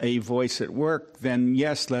need a voice at work, then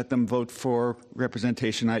yes, let them vote for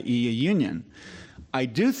representation, i.e. a union. I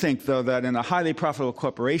do think, though, that in a highly profitable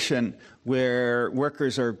corporation where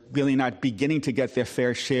workers are really not beginning to get their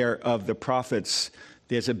fair share of the profits,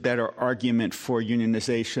 there's a better argument for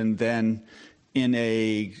unionization than in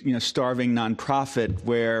a starving nonprofit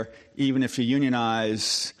where even if you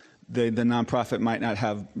unionize, the nonprofit might not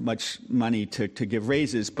have much money to give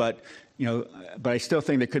raises, but I still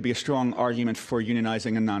think there could be a strong argument for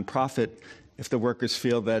unionizing a nonprofit if the workers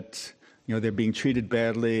feel that they're being treated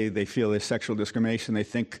badly, they feel there's sexual discrimination, they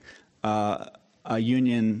think a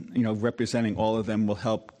union representing all of them will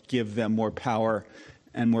help give them more power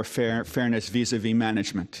and more fairness vis-a-vis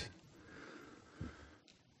management.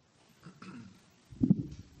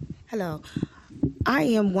 Hello. I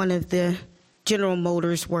am one of the General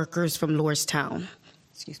Motors workers from Lordstown.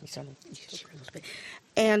 Excuse me, sorry.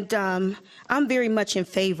 And I'm very much in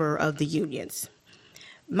favor of the unions.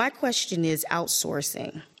 My question is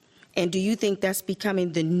outsourcing. And do you think that's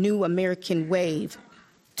becoming the new American wave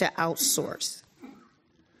to outsource?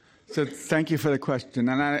 So thank you for the question.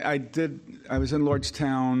 And I was in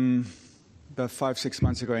Lordstown about 5-6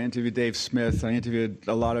 months ago. I interviewed Dave Smith. I interviewed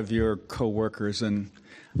a lot of your coworkers, and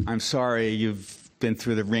I'm sorry you've been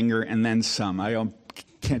through the ringer and then some.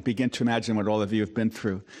 Can't begin to imagine what all of you have been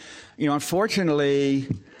through. Unfortunately,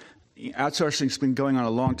 outsourcing's been going on a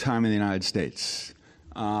long time in the United States.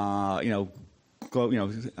 I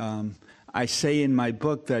say in my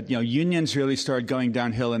book that unions really started going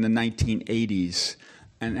downhill in the 1980s.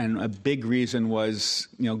 And a big reason was,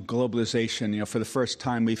 globalization. For the first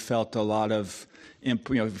time, we felt a lot of,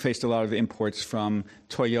 faced a lot of imports from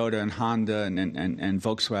Toyota and Honda and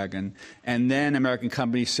Volkswagen. And then American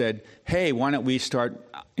companies said, hey, why don't we start,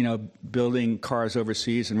 building cars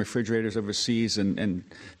overseas and refrigerators overseas and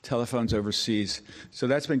telephones overseas. So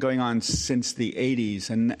that's been going on since the 80s.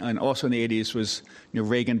 And also in the 80s was,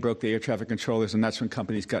 Reagan broke the air traffic controllers, and that's when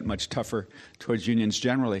companies got much tougher towards unions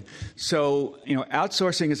generally. So,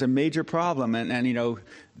 outsourcing is a major problem. And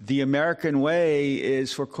the American way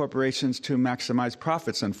is for corporations to maximize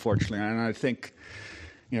profits, unfortunately. And I think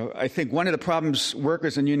one of the problems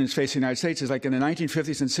workers and unions face in the United States is like in the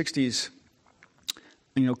 1950s and 60s,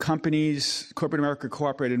 corporate America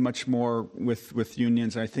cooperated much more with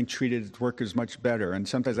unions, and I think treated workers much better. And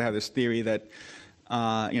sometimes I have this theory that,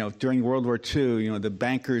 during World War II, the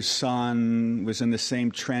banker's son was in the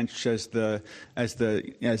same trench as the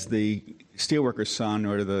steelworker's son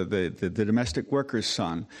or the domestic worker's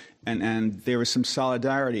son. And there was some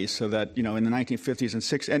solidarity so that, in the 1950s and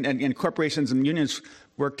 60s, and corporations and unions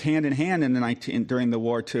worked hand in hand during the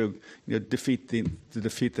war to defeat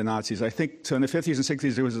the Nazis. I think so. In the 50s and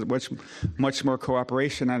 60s, there was much more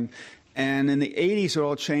cooperation, and in the 80s, it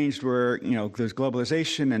all changed where there's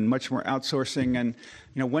globalization and much more outsourcing, and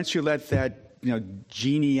once you let that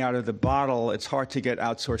genie out of the bottle, it's hard to get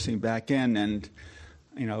outsourcing back in, and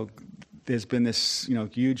there's been this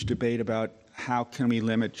huge debate about how can we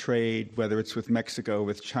limit trade, whether it's with Mexico,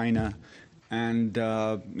 with China, and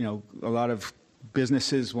a lot of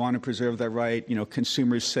businesses want to preserve that right.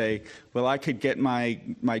 Consumers say, well, I could get my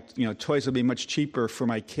toys will be much cheaper for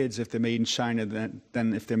my kids if they're made in China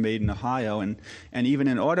than if they're made in Ohio. And even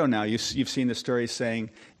in auto now, you've seen the stories saying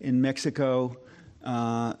in Mexico,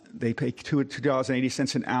 they pay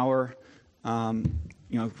 $2.80 an hour,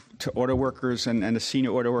 to auto workers, and a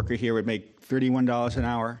senior auto worker here would make $31 an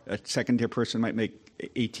hour. A second-tier person might make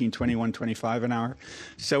 $18, $21, $25 an hour.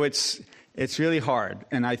 So it's really hard.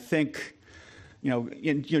 And I think,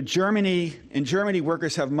 in Germany,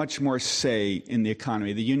 workers have much more say in the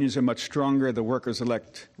economy. The unions are much stronger. The workers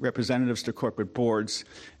elect representatives to corporate boards.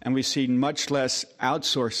 And we've seen much less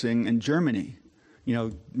outsourcing in Germany.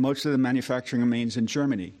 Most of the manufacturing remains in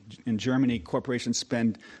Germany. In Germany, corporations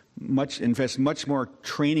invest much more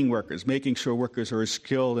training workers, making sure workers are as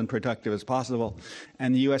skilled and productive as possible. And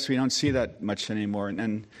in the U.S., we don't see that much anymore.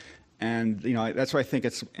 And that's why I think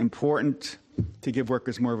it's important to give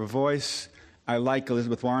workers more of a voice. I like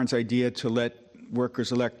Elizabeth Warren's idea to let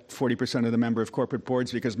workers elect 40% of the member of corporate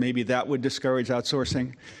boards, because maybe that would discourage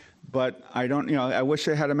outsourcing. But I don't, I wish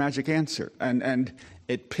I had a magic answer. And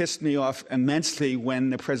it pissed me off immensely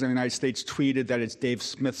when the President of the United States tweeted that it's Dave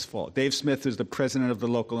Smith's fault. Dave Smith is the president of the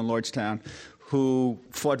local in Lordstown, who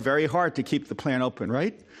fought very hard to keep the plant open,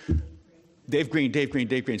 right? Dave Green.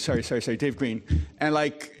 Sorry, Dave Green. And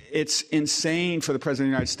it's insane for the President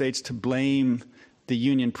of the United States to blame the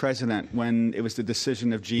union president when it was the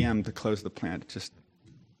decision of GM to close the plant.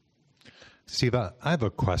 Steve, I have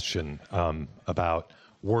a question about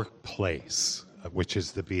workplace, which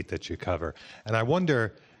is the beat that you cover. And I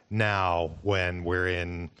wonder now, when we're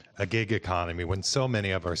in a gig economy, when so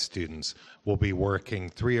many of our students will be working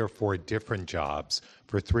 3 or 4 different jobs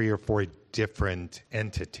for 3 or 4 different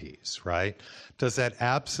entities, right? Does that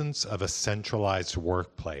absence of a centralized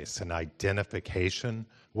workplace and identification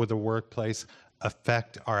with a workplace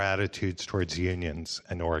affect our attitudes towards unions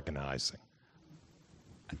and organizing?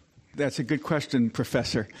 That's a good question,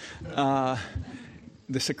 Professor. The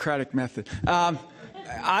Socratic method.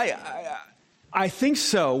 I think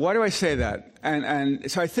so. Why do I say that? And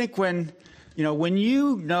so I think when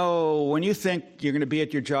you think you're going to be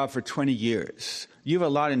at your job for 20 years, you have a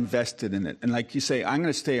lot invested in it. And like you say, I'm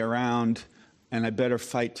going to stay around, and I better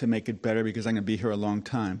fight to make it better because I'm going to be here a long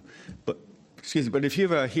time. But if you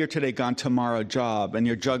have a here today, gone tomorrow job, and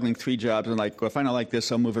you're juggling 3 jobs, and well, if I don't like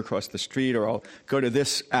this, I'll move across the street, or I'll go to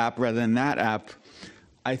this app rather than that app,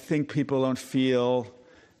 I think people don't feel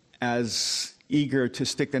as eager to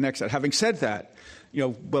stick the next out. Having said that,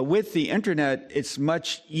 But with the internet, it's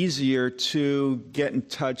much easier to get in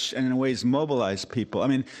touch and in ways mobilize people. I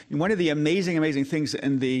mean, one of the amazing things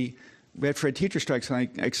in the Redford teacher strikes, and I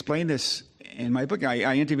explain this in my book,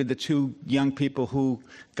 I interviewed the two young people who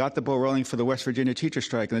got the ball rolling for the West Virginia teacher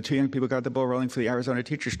strike, and the two young people got the ball rolling for the Arizona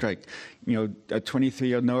teacher strike. A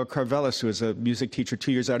 23-year-old Noah Carvelis, who was a music teacher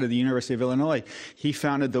 2 years out of the University of Illinois, he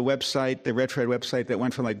founded the website, the Redford website, that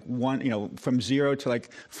went from from zero to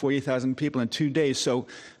 40,000 people in 2 days. So,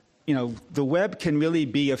 the web can really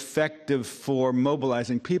be effective for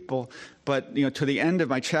mobilizing people. But, to the end of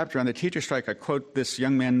my chapter on the teacher strike, I quote this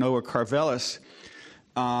young man, Noah Carvelis,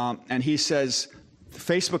 and he says,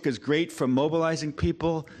 Facebook is great for mobilizing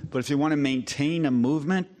people, but if you want to maintain a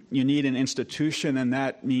movement, you need an institution, and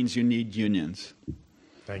that means you need unions.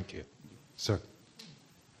 Thank you. Sir.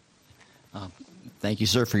 Thank you,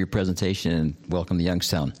 sir, for your presentation, and welcome to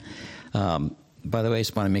Youngstown. By the way, I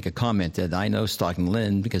just want to make a comment that I know Stockton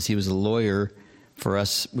Lynn because he was a lawyer for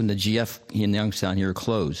us when the GF in Youngstown here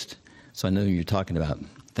closed. So I know who you're talking about.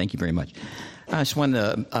 Thank you very much. I just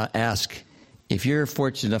wanted to ask, if you're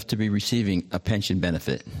fortunate enough to be receiving a pension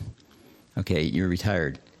benefit, okay, you're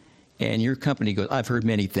retired, and your company goes, I've heard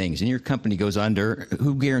many things, and your company goes under,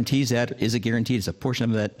 who guarantees that? Is it guaranteed? Is a portion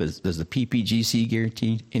of that? Does the PPGC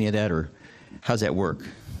guarantee any of that, or how's that work?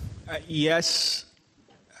 Yes,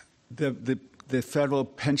 the Federal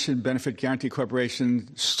Pension Benefit Guaranty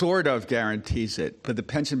Corporation sort of guarantees it, but the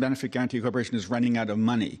Pension Benefit Guaranty Corporation is running out of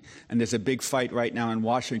money, and there's a big fight right now in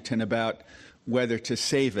Washington about whether to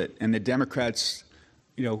save it. And the Democrats,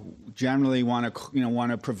 generally want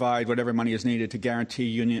to provide whatever money is needed to guarantee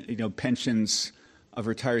union, pensions of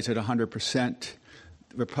retirees at 100%.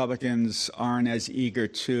 Republicans aren't as eager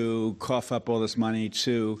to cough up all this money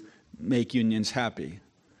to make unions happy,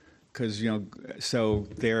 because so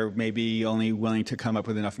they're maybe only willing to come up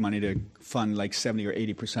with enough money to fund 70 or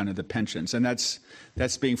 80% of the pensions, and that's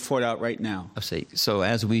being fought out right now. So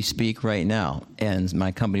as we speak right now, and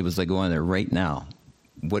my company was go on there right now,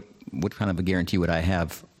 what kind of a guarantee would I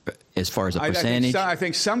have as far as a percentage? I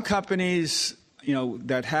think some companies,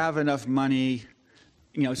 that have enough money.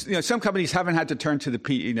 Some companies haven't had to turn to the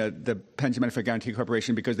Pension Benefit Guaranty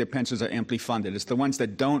Corporation because their pensions are amply funded. It's the ones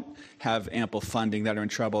that don't have ample funding that are in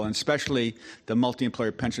trouble, and especially the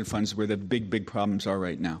multi-employer pension funds where the big problems are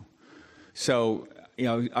right now. So,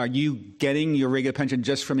 are you getting your regular pension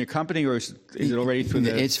just from your company, or is it already through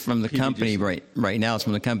the It's from the PPGC? company, right now it's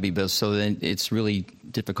from the company, but so then it's really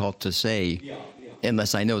difficult to say. Yeah.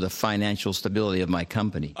 Unless I know the financial stability of my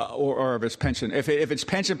company. Or of its pension. If its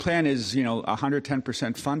pension plan is,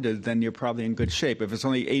 110% funded, then you're probably in good shape. If it's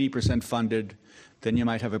only 80% funded, then you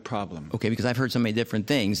might have a problem. Okay, because I've heard so many different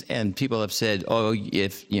things, and people have said, "Oh,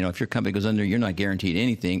 if your company goes under, you're not guaranteed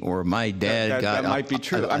anything." Or my dad got. That might be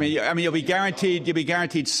true. I mean, you'll be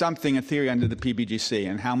guaranteed something in theory under the PBGC,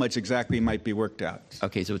 and how much exactly might be worked out.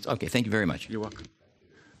 Okay, so it's okay. Thank you very much. You're welcome.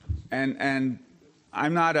 And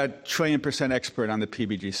I'm not a 1,000,000,000% expert on the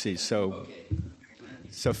PBGC, so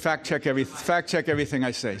fact check everything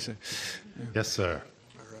I say. So. Yes, sir.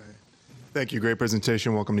 All right. Thank you. Great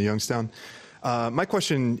presentation. Welcome to Youngstown. My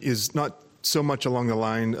question is not so much along the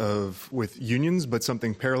line of with unions, but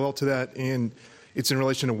something parallel to that, and it's in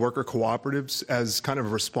relation to worker cooperatives as kind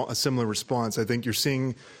of a similar response. I think you're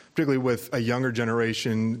seeing, particularly with a younger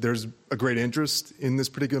generation, there's a great interest in this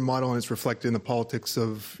particular model, and it's reflected in the politics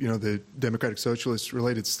of the Democratic Socialist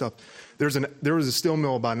related stuff. There was a steel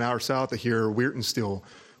mill about an hour south of here, Weirton Steel,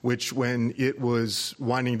 which when it was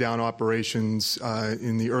winding down operations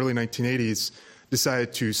in the early 1980s,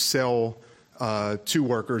 decided to sell to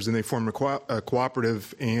workers, and they formed a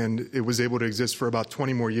cooperative, and it was able to exist for about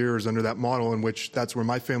 20 more years under that model, in which that's where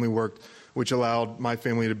my family worked, which allowed my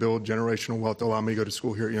family to build generational wealth to allow me to go to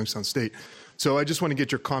school here at Youngstown State. So I just want to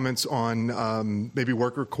get your comments on maybe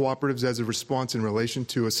worker cooperatives as a response in relation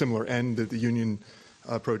to a similar end that the union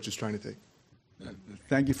approach is trying to take.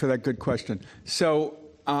 Thank you for that good question. So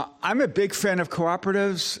I'm a big fan of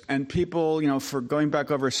cooperatives, and people, for going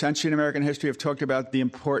back over a century in American history, have talked about the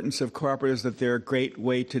importance of cooperatives, that they're a great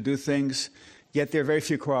way to do things, yet there are very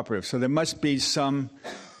few cooperatives. So there must be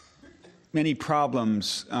many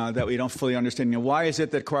problems that we don't fully understand. Why is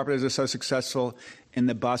it that cooperatives are so successful in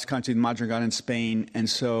the Basque Country, Madrigal in Spain, and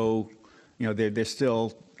so they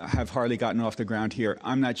still have hardly gotten off the ground here?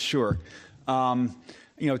 I'm not sure.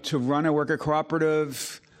 To run a worker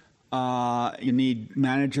cooperative, you need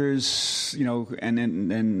managers,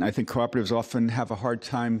 and I think cooperatives often have a hard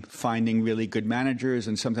time finding really good managers,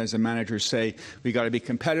 and sometimes the managers say, we got to be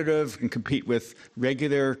competitive and compete with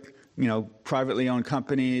regular privately owned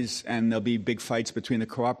companies, and there'll be big fights between the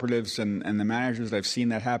cooperatives and the managers. I've seen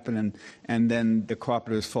that happen, and then the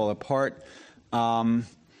cooperatives fall apart. Someone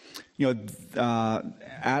who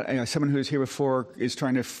was here before is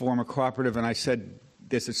trying to form a cooperative, and I said,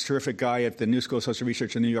 there's this terrific guy at the New School of Social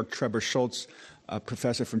Research in New York, Trevor Schultz, a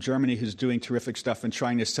professor from Germany, who's doing terrific stuff and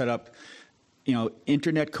trying to set up,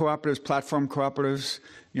 internet cooperatives, platform cooperatives,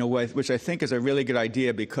 which I think is a really good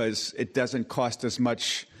idea because it doesn't cost as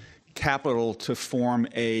much capital to form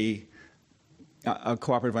a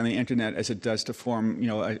cooperative on the internet as it does to form,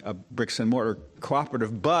 a bricks and mortar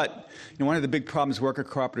cooperative. But one of the big problems worker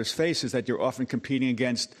cooperatives face is that you're often competing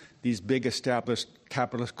against these big established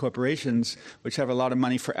capitalist corporations, which have a lot of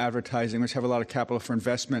money for advertising, which have a lot of capital for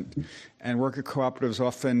investment, and worker cooperatives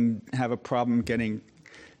often have a problem getting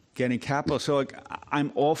capital. So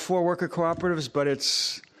I'm all for worker cooperatives, but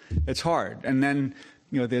it's hard. And then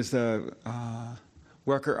there's the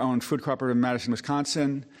worker-owned food cooperative in Madison,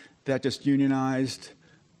 Wisconsin, that just unionized,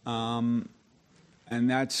 and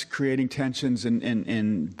that's creating tensions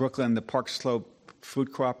in Brooklyn. The Park Slope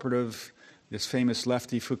Food Cooperative, this famous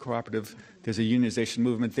lefty food cooperative, there's a unionization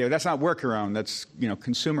movement there. That's not worker-owned, that's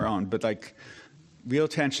consumer-owned, but like real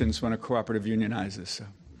tensions when a cooperative unionizes. So.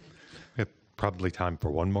 We have probably time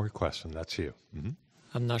for one more question. That's you. Mm-hmm.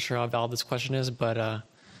 I'm not sure how valid this question is, but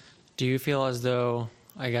do you feel as though,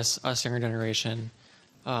 I guess, us younger generation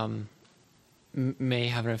may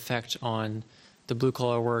have an effect on the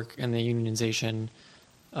blue-collar work and the unionization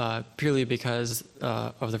purely because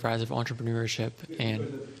of the rise of entrepreneurship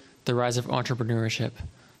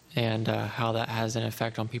and how that has an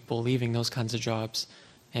effect on people leaving those kinds of jobs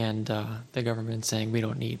and the government saying we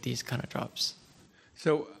don't need these kind of jobs?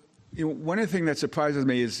 So one of the things that surprises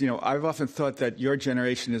me is, I've often thought that your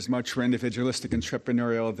generation is much more individualistic,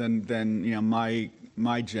 entrepreneurial than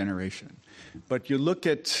my generation. But you look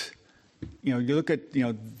at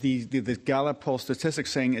the Gallup poll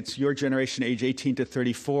statistics saying it's your generation, age 18 to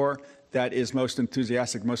 34, that is most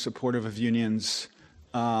enthusiastic, most supportive of unions.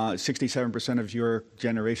 67% of your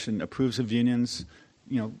generation approves of unions.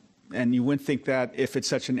 And you wouldn't think that if it's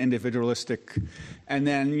such an individualistic. And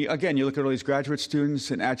then again, you look at all these graduate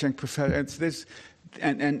students and adjunct professors.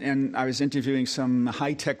 And I was interviewing some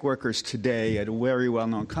high-tech workers today at a very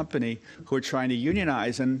well-known company who are trying to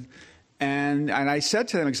unionize, and I said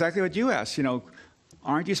to them exactly what you asked.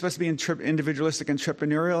 Aren't you supposed to be individualistic,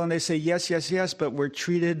 entrepreneurial? And they say yes, but we're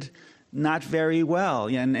treated not very well.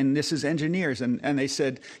 And this is engineers, and they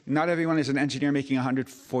said not everyone is an engineer making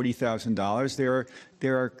 $140,000.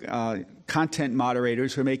 There are content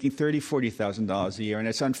moderators who are making $30,000, $40,000 a year, and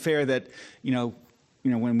it's unfair that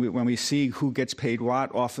when we see who gets paid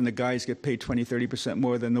what, often the guys get paid 20, 30%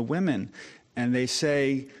 more than the women. And they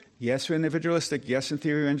say, yes, we're individualistic, yes, in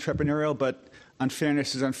theory, we're entrepreneurial, but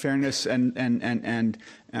unfairness is unfairness, and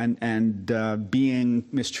being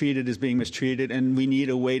mistreated is being mistreated, and we need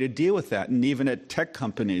a way to deal with that. And even at tech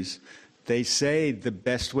companies, they say the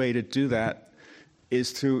best way to do that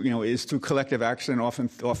is through collective action, often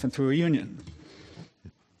through a union.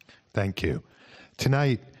 Thank you.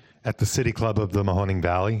 Tonight, at the City Club of the Mahoning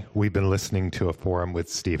Valley, we've been listening to a forum with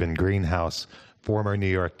Stephen Greenhouse, former New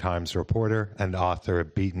York Times reporter and author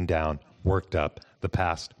of Beaten Down, Worked Up, The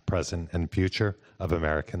Past, Present, and Future of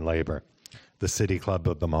American Labor. The City Club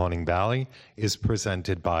of the Mahoning Valley is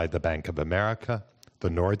presented by the Bank of America, the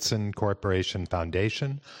Nordson Corporation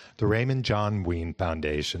Foundation, the Raymond John Ween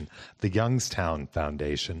Foundation, the Youngstown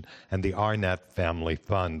Foundation, and the Arnett Family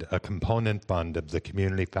Fund, a component fund of the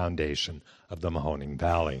Community Foundation of the Mahoning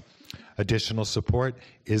Valley. Additional support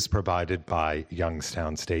is provided by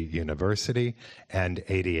Youngstown State University and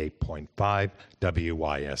 88.5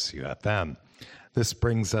 WYSU-FM. This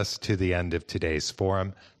brings us to the end of today's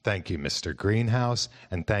forum. Thank you, Mr. Greenhouse,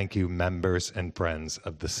 and thank you, members and friends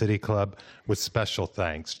of the City Club, with special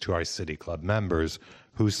thanks to our City Club members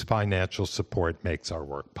whose financial support makes our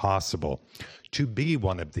work possible. To be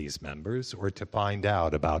one of these members or to find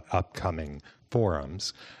out about upcoming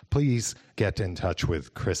forums, please get in touch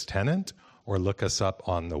with Chris Tennant or look us up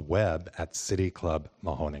on the web at City Club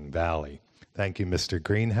Mahoning Valley. Thank you, Mr.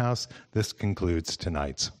 Greenhouse. This concludes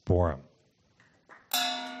tonight's forum.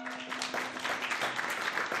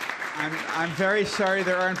 I'm very sorry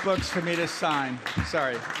there aren't books for me to sign.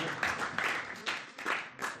 Sorry.